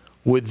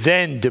would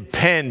then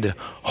depend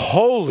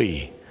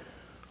wholly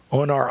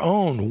on our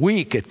own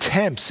weak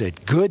attempts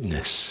at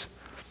goodness.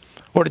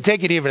 Or to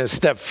take it even a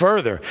step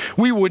further,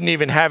 we wouldn't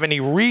even have any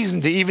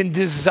reason to even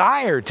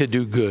desire to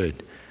do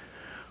good.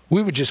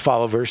 We would just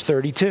follow verse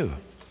 32,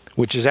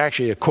 which is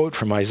actually a quote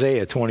from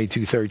Isaiah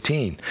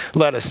 22:13.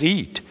 Let us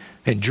eat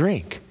and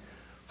drink,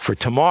 for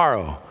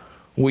tomorrow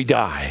we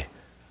die.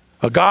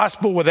 A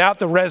gospel without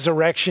the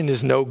resurrection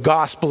is no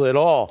gospel at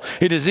all.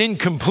 It is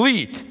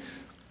incomplete.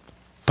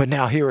 But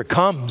now here it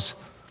comes.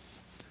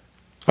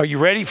 Are you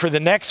ready for the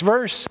next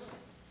verse?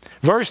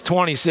 Verse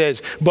 20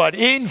 says, but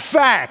in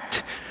fact,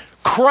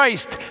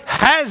 Christ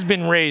has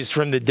been raised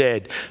from the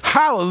dead.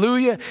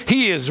 Hallelujah.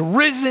 He is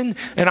risen,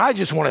 and I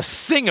just want to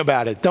sing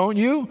about it, don't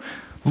you?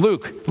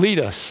 Luke, lead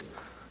us.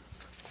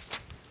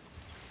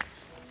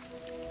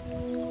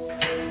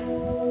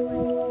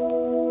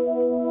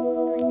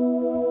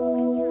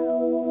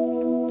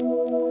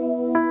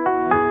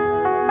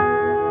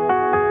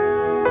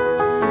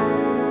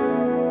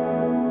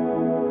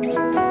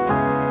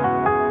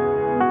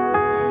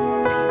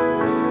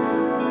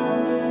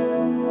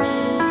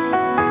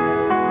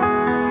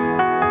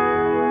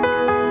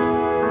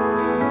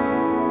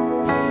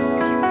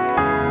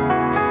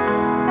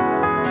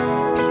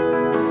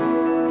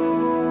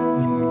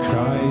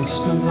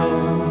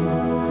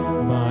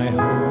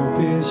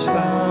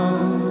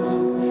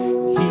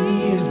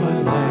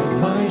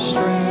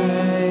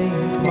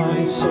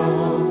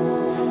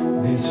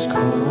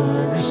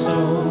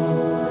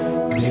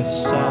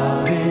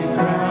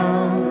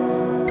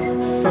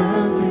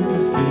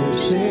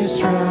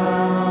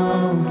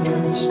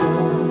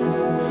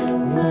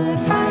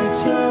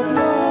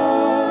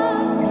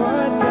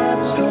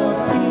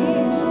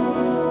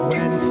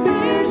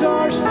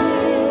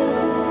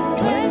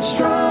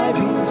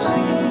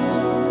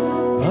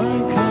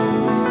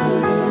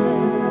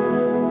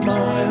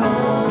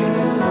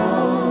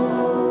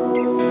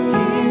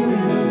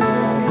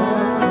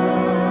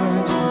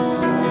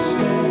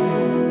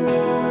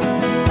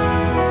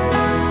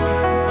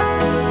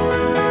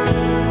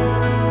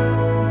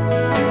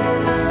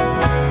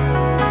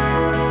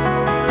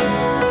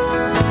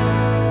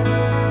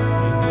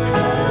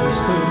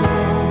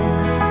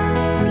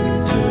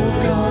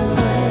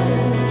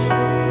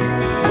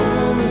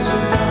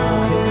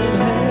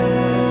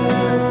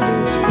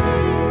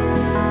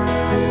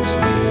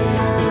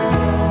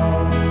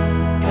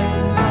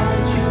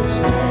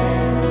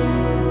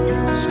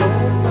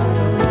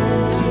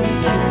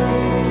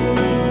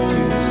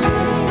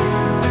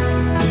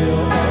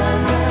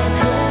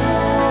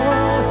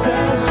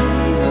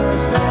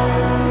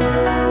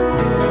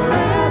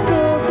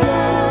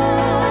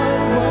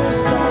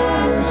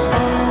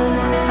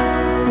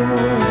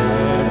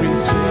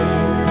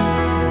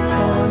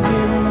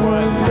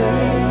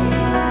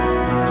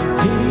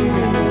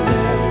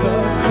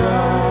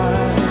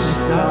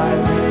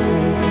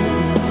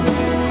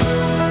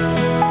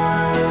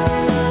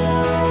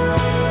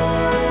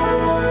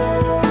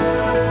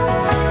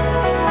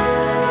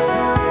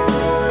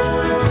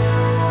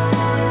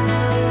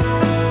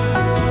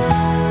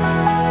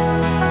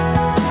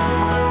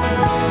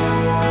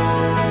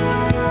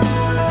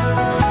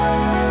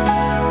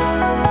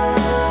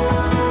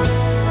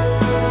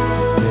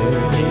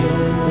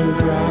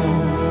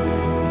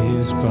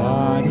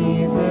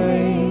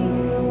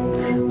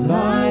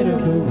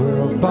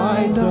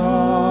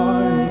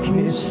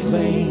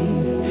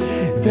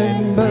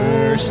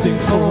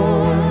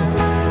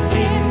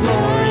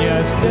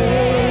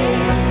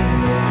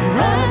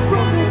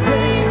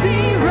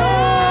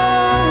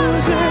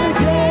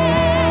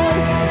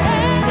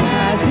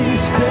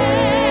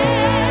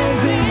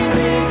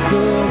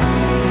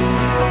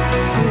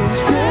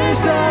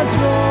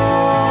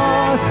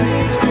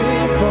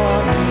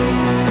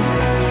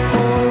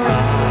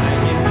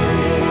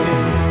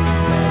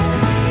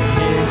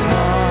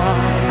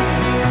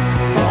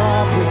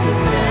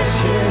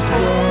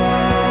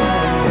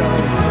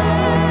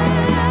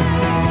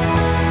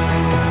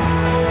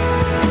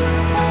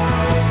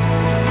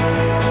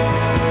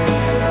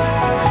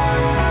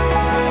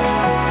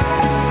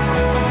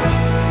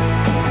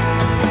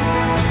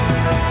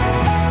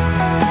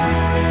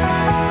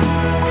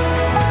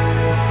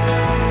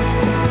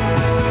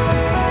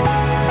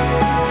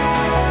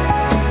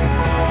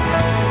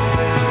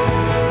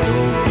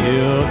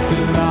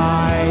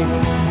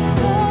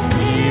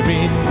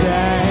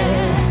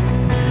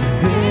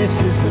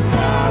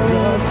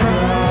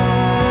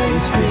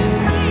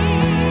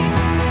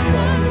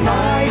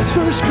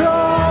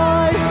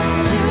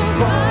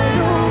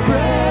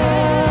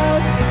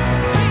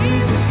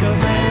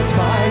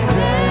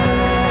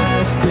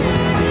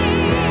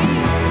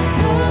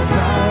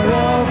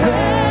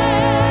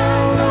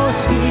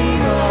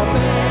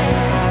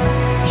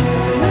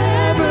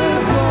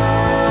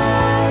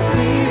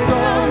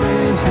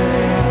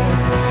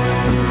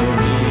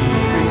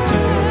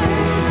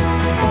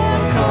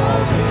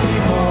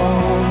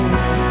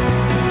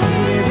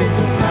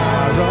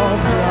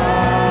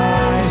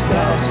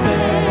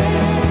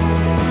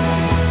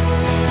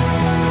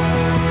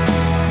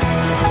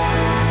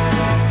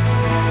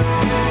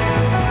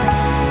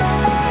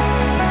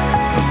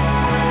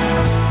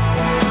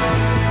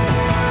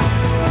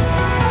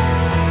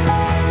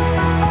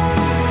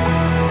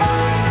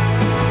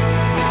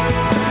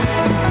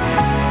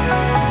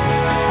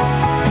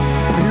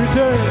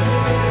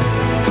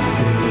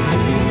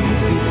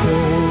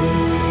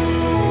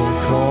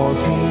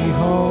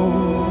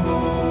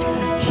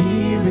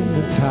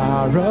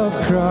 power of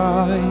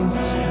Christ,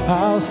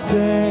 I'll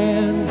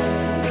stand.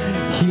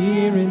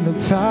 Here in the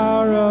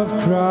power of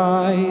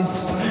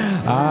Christ,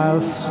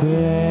 I'll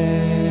stand.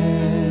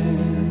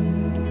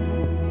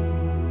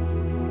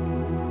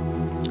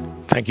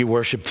 Thank you,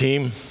 worship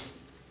team.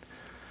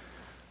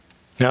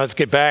 Now let's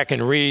get back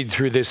and read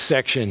through this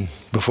section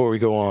before we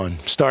go on,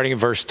 starting in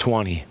verse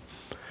 20.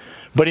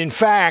 But in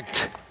fact,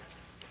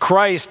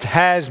 Christ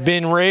has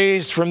been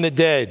raised from the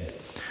dead,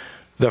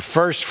 the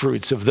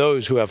firstfruits of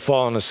those who have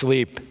fallen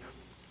asleep.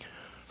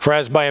 For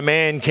as by a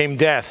man came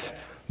death,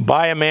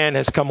 by a man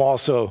has come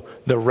also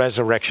the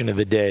resurrection of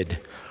the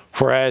dead.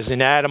 For as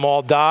in Adam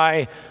all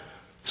die,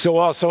 so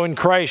also in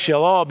Christ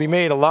shall all be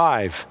made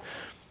alive,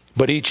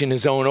 but each in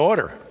his own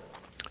order.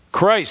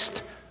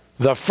 Christ,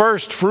 the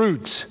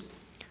firstfruits,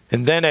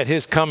 and then at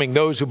his coming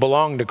those who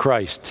belong to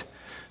Christ.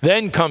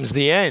 Then comes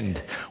the end,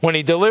 when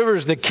he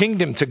delivers the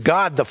kingdom to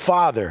God the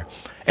Father,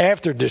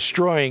 after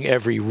destroying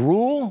every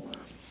rule,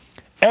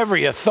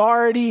 every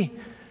authority,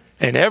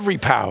 and every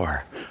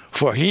power.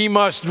 For he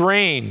must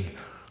reign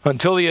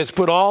until he has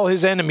put all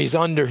his enemies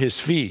under his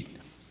feet.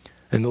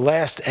 And the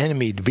last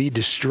enemy to be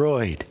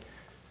destroyed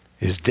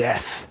is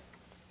death.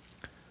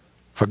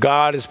 For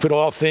God has put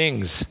all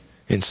things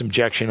in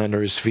subjection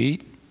under his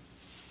feet.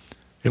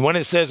 And when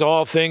it says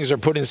all things are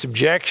put in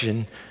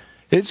subjection,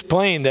 it's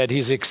plain that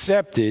he's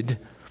accepted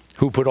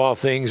who put all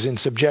things in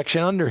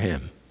subjection under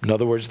him. In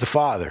other words, the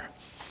Father.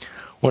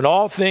 When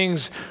all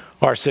things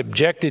are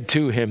subjected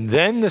to him,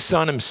 then the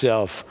Son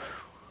himself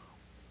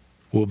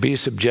will be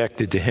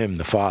subjected to him,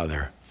 the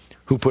Father,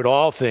 who put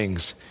all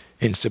things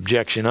in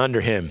subjection under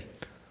him.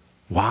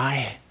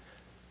 Why?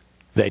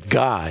 That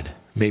God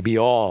may be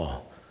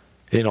all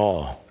in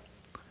all.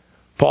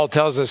 Paul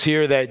tells us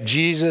here that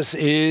Jesus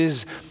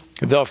is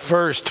the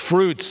first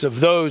fruits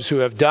of those who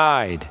have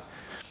died,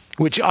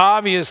 which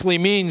obviously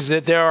means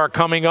that there are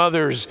coming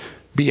others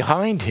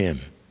behind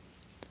him.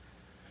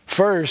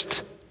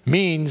 First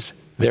means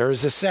there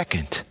is a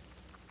second,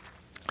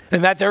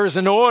 and that there is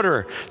an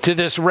order to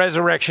this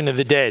resurrection of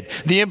the dead.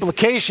 The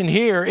implication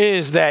here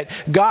is that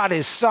God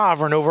is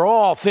sovereign over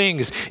all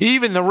things,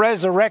 even the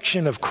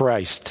resurrection of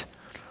Christ.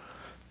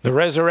 The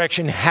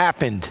resurrection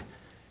happened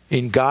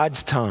in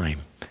God's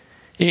time,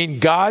 in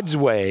God's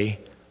way,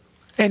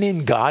 and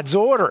in God's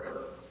order.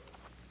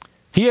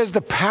 He has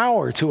the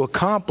power to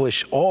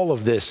accomplish all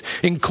of this,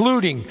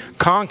 including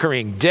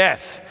conquering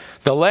death,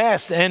 the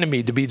last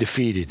enemy to be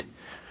defeated.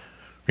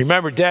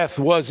 Remember, death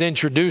was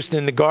introduced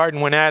in the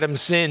garden when Adam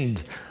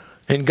sinned.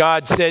 And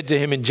God said to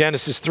him in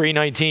Genesis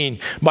 3:19,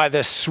 by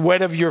the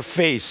sweat of your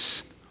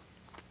face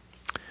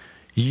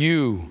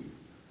you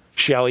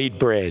shall eat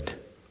bread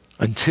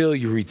until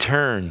you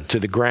return to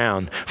the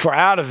ground. For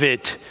out of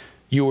it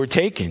you were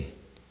taken.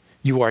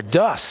 You are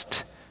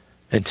dust,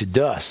 and to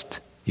dust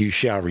you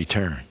shall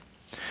return.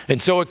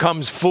 And so it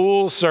comes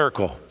full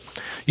circle.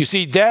 You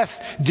see, death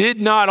did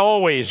not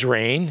always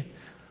reign.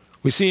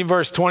 We see in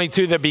verse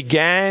 22 that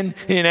began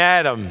in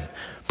Adam,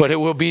 but it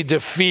will be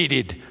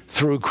defeated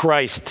through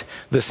Christ,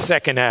 the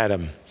second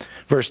Adam.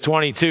 Verse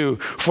 22,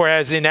 for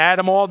as in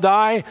Adam all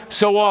die,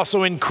 so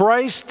also in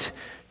Christ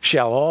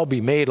shall all be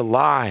made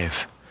alive.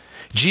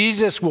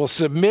 Jesus will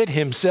submit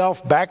himself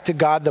back to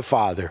God the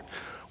Father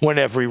when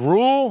every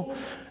rule,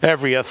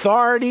 every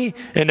authority,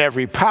 and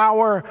every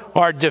power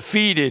are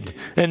defeated.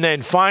 And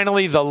then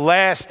finally, the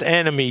last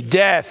enemy,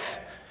 death,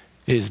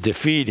 is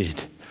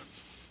defeated.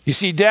 You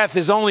see, death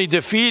is only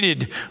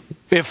defeated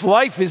if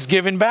life is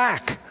given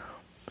back.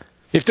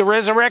 If the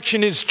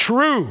resurrection is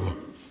true,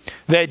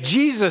 that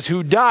Jesus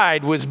who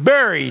died was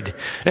buried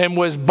and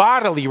was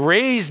bodily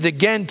raised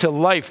again to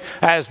life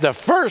as the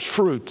first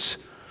fruits,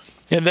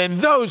 and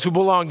then those who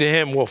belong to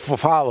him will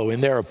follow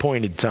in their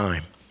appointed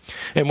time.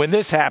 And when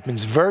this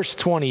happens, verse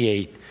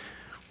 28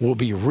 will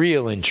be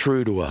real and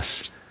true to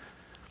us,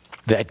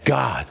 that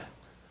God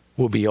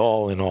will be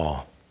all in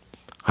all.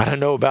 I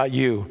don't know about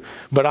you,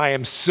 but I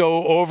am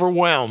so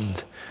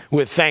overwhelmed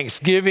with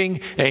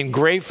thanksgiving and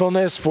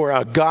gratefulness for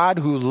a God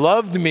who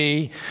loved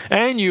me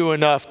and you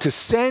enough to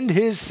send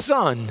his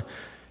Son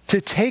to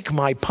take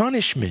my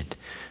punishment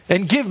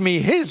and give me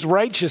his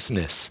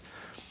righteousness.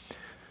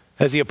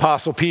 As the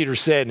Apostle Peter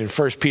said in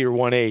 1 Peter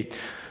 1:8,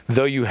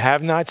 though you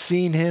have not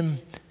seen him,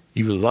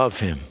 you love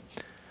him.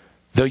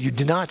 Though you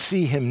do not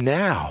see him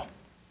now,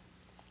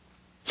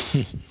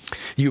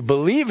 you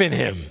believe in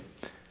him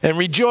and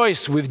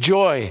rejoice with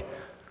joy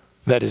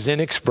that is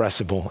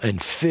inexpressible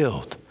and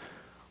filled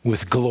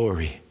with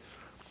glory.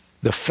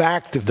 The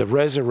fact of the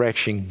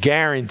resurrection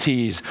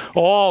guarantees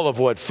all of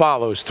what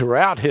follows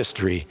throughout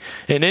history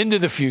and into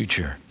the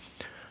future.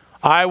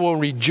 I will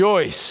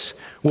rejoice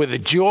with a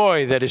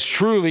joy that is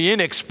truly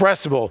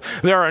inexpressible.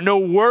 There are no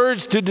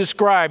words to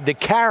describe the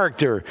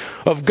character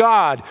of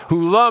God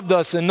who loved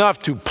us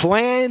enough to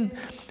plan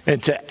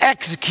and to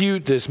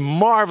execute this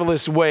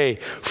marvelous way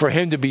for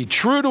him to be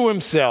true to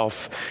himself,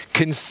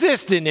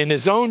 consistent in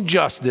his own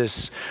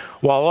justice,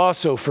 while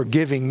also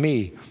forgiving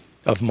me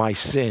of my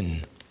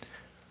sin.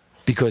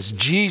 Because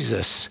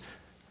Jesus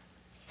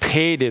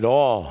paid it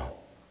all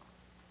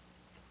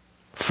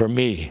for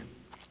me.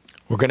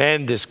 We're going to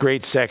end this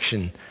great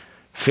section,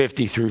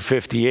 50 through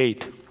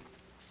 58,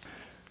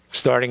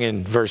 starting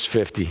in verse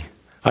 50.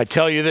 I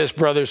tell you this,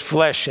 brothers,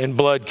 flesh and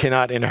blood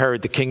cannot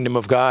inherit the kingdom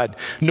of God,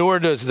 nor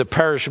does the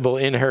perishable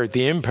inherit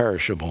the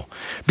imperishable.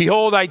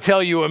 Behold, I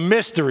tell you a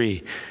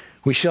mystery.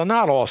 We shall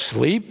not all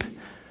sleep,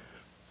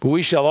 but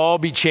we shall all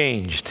be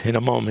changed in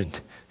a moment,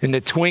 in the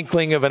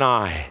twinkling of an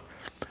eye,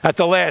 at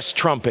the last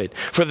trumpet.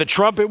 For the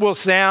trumpet will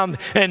sound,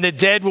 and the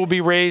dead will be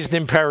raised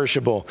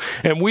imperishable,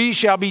 and we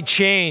shall be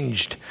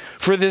changed.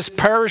 For this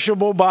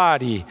perishable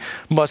body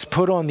must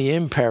put on the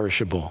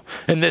imperishable,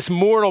 and this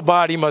mortal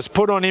body must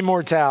put on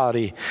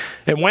immortality.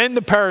 And when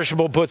the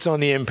perishable puts on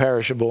the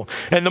imperishable,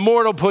 and the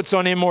mortal puts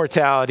on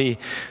immortality,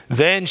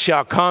 then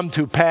shall come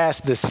to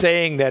pass the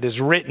saying that is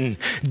written,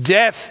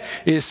 death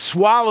is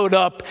swallowed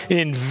up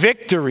in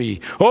victory.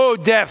 O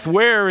death,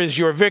 where is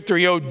your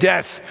victory? O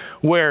death,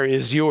 where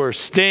is your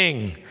sting?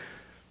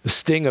 The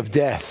sting of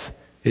death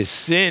is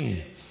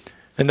sin,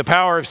 and the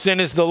power of sin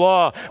is the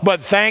law.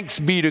 But thanks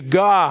be to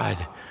God,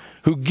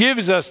 who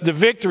gives us the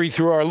victory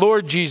through our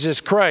Lord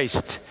Jesus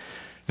Christ.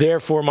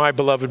 Therefore, my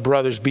beloved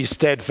brothers, be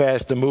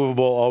steadfast,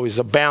 immovable, always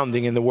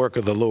abounding in the work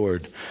of the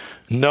Lord,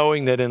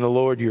 knowing that in the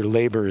Lord your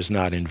labor is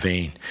not in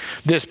vain.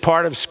 This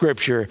part of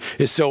Scripture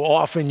is so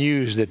often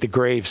used at the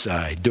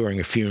graveside during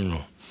a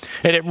funeral.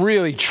 And it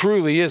really,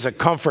 truly is a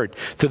comfort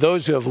to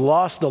those who have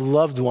lost a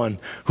loved one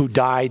who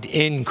died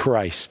in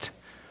Christ.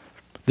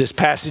 This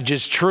passage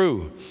is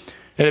true,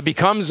 and it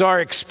becomes our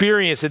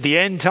experience at the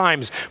end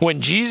times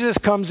when Jesus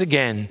comes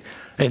again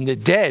and the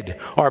dead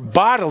are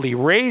bodily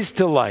raised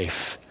to life.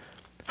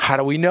 How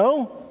do we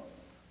know?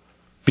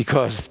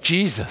 Because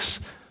Jesus,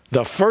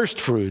 the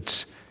first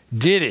fruits,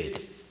 did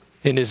it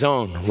in his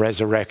own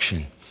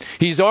resurrection.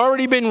 He's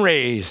already been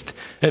raised,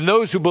 and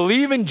those who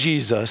believe in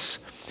Jesus,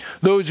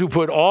 those who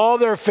put all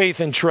their faith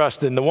and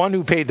trust in the one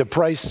who paid the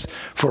price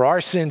for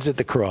our sins at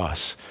the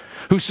cross,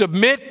 who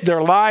submit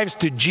their lives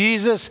to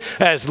Jesus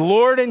as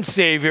Lord and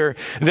Savior,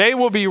 they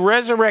will be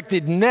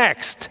resurrected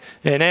next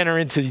and enter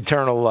into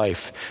eternal life.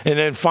 And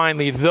then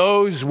finally,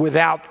 those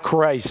without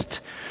Christ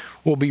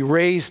will be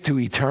raised to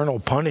eternal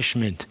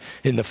punishment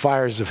in the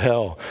fires of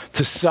hell,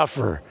 to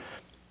suffer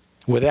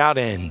without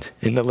end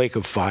in the lake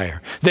of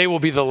fire. They will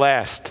be the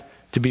last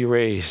to be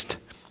raised.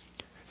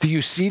 Do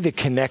you see the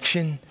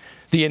connection?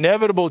 The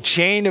inevitable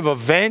chain of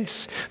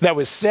events that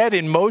was set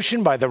in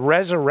motion by the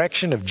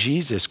resurrection of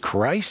Jesus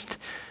Christ?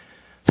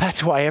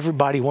 That's why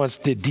everybody wants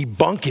to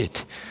debunk it.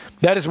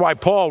 That is why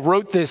Paul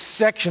wrote this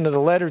section of the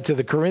letter to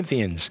the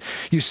Corinthians.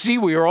 You see,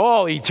 we are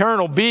all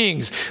eternal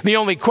beings. The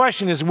only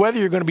question is whether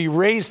you're going to be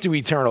raised to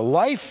eternal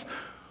life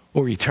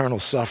or eternal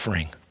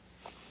suffering.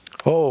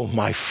 Oh,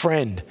 my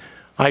friend,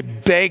 I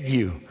beg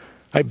you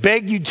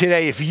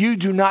today, if you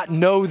do not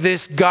know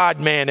this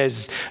God-man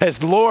as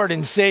Lord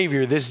and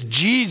Savior, this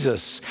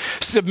Jesus,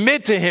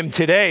 submit to him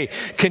today.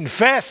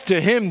 Confess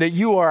to him that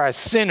you are a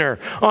sinner,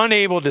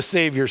 unable to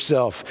save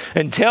yourself,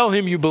 and tell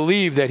him you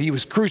believe that he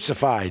was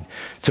crucified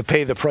to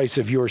pay the price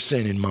of your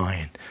sin and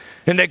mine,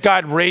 and that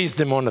God raised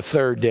him on the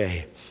third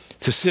day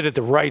to sit at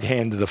the right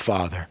hand of the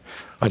Father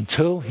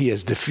until he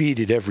has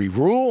defeated every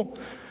rule,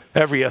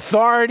 every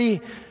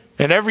authority,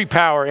 and every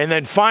power. And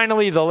then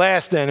finally, the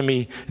last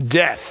enemy,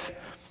 death.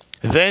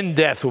 Then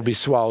death will be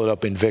swallowed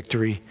up in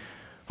victory.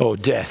 Oh,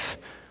 death,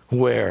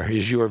 where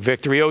is your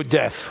victory? Oh,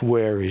 death,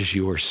 where is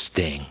your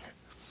sting?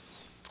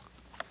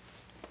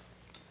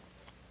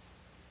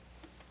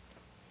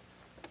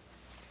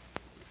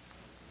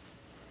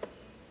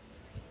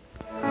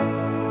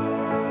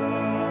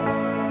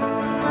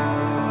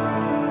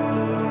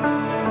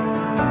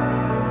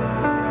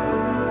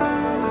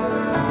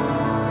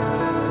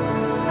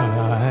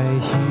 I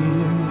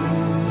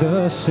hear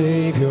the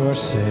Savior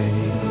say,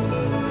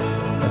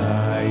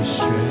 thy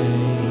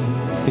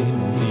strength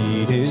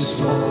indeed is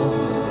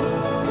small.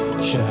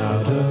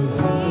 Child of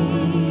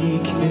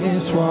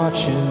weakness,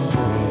 watch and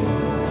pray.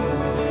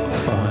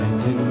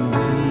 Find in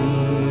me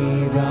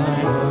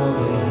thine all.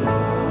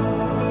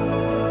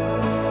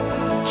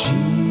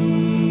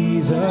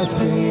 Jesus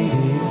paid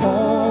it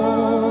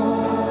all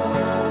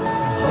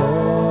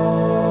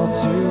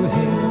to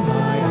him I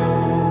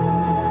owe.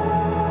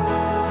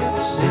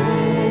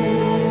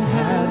 Sin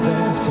had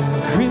left a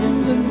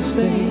crimson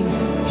stain.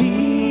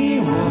 He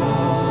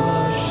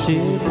washed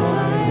it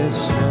white as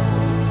snow.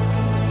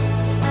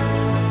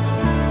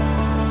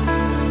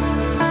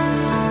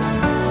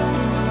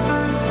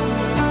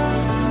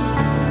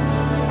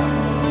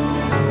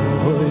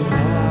 Oh,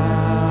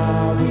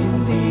 now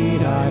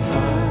indeed I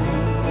find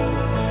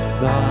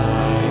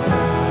thy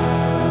power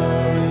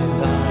in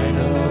thine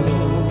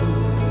alone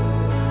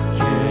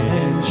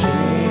can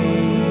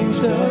change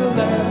the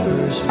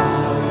leper's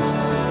spots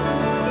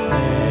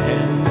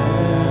and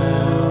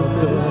melt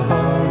the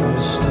heart of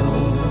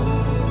stone.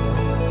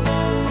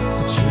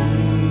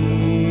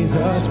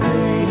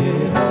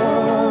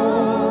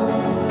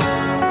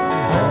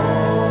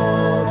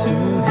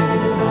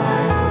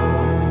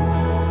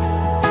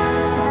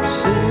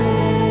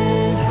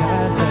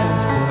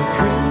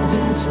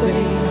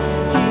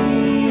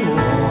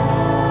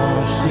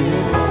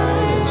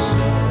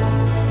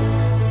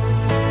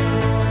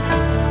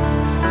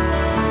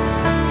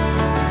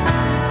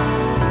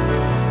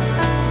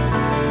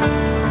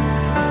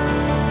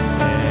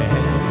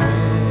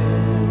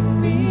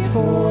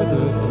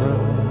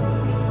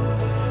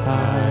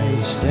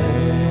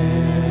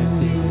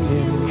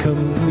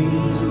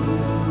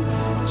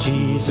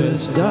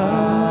 Jesus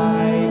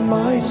died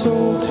my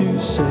soul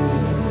to save.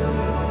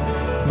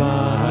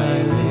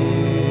 My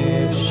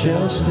lips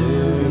shall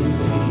still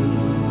repeat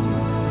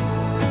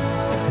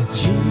that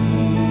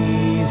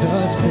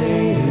Jesus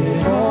paid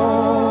it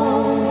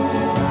all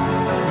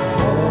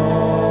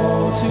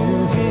to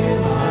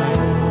Him I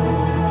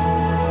owe.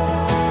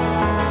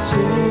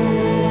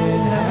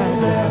 Sin had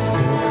left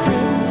a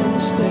crimson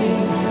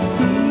stain,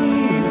 He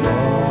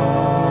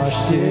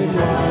washed it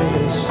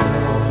white as snow.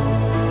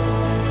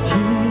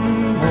 He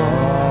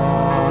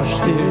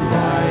washed it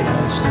white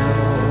as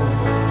snow.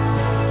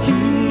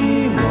 He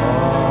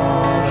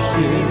washed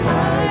it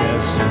white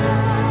as snow.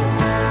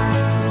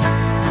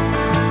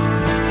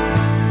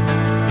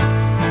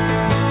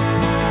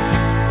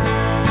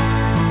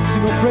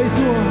 Sing, oh, praise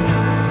the Lord.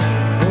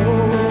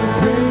 Oh,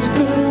 praise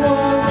the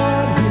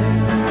Lord.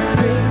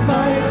 Bring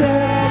my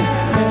dead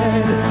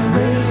and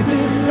raise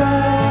this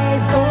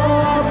life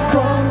up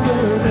from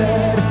the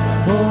dead.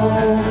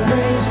 Oh,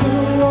 praise the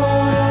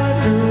Lord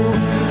who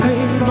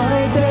made my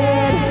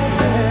dead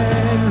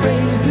and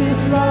raised this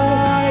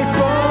life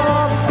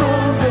up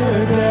from the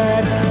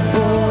dead.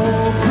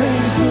 Oh,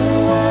 praise the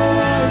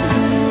Lord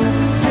who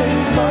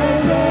made my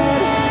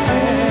dead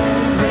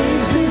and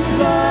raised this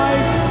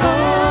life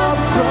up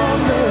from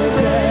the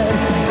dead.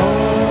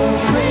 Oh,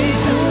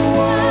 praise the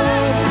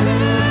Lord who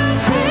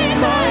made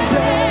my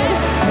dead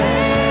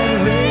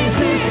and raised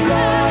this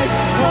life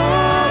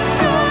up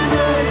from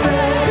the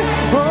dead.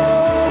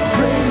 Oh,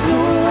 praise the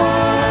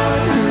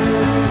Lord who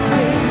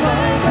made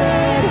my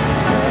dead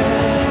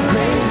and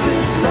raised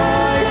this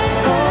life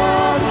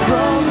up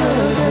from the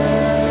dead.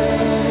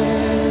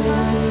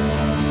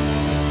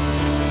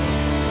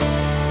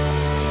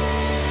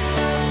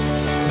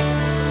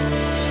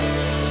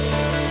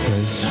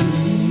 'Cause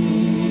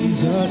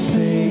Jesus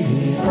paid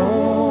it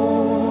all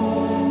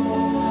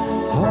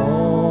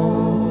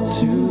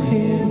to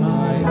Him I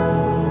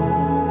owe.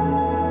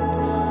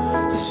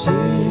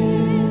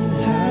 Sin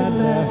had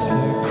left a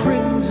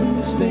crimson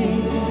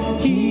stain,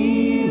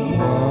 He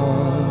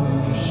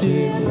washed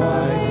it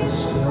white as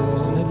snow.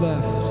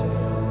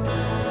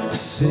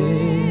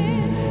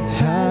 Sin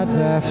had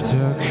left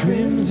a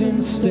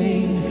crimson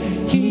stain,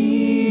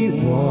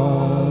 He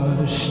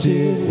washed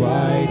it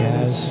white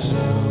as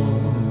snow.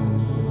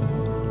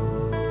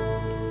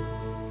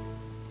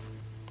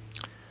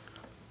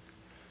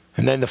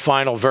 And then the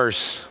final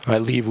verse I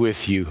leave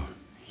with you,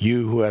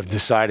 you who have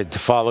decided to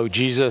follow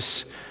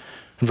Jesus.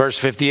 Verse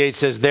 58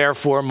 says,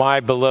 "Therefore,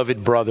 my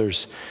beloved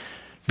brothers,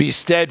 be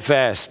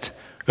steadfast,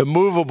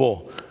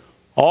 immovable,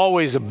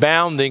 always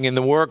abounding in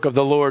the work of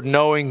the Lord,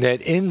 knowing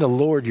that in the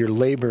Lord your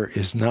labor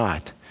is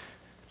not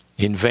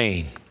in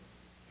vain."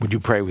 Would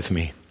you pray with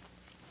me?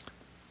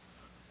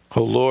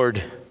 Oh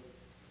Lord,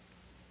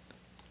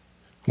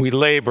 we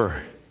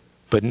labor,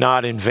 but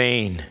not in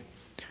vain.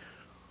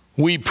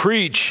 We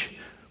preach,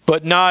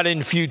 but not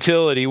in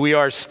futility. We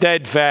are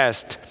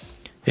steadfast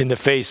in the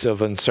face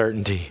of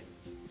uncertainty,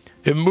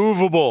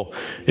 immovable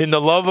in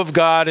the love of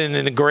God and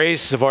in the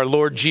grace of our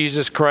Lord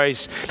Jesus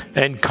Christ,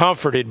 and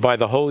comforted by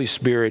the Holy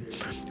Spirit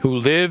who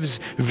lives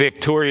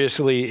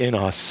victoriously in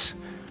us.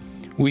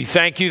 We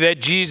thank you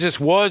that Jesus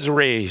was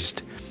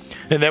raised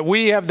and that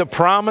we have the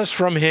promise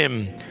from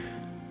Him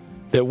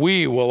that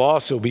we will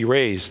also be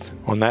raised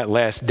on that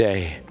last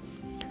day,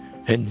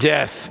 and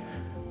death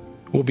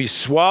will be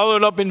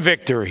swallowed up in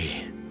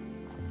victory.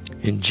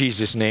 In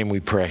Jesus' name we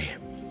pray.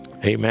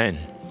 Amen.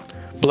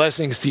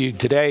 Blessings to you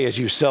today as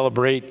you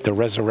celebrate the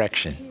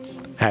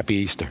resurrection. Happy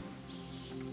Easter.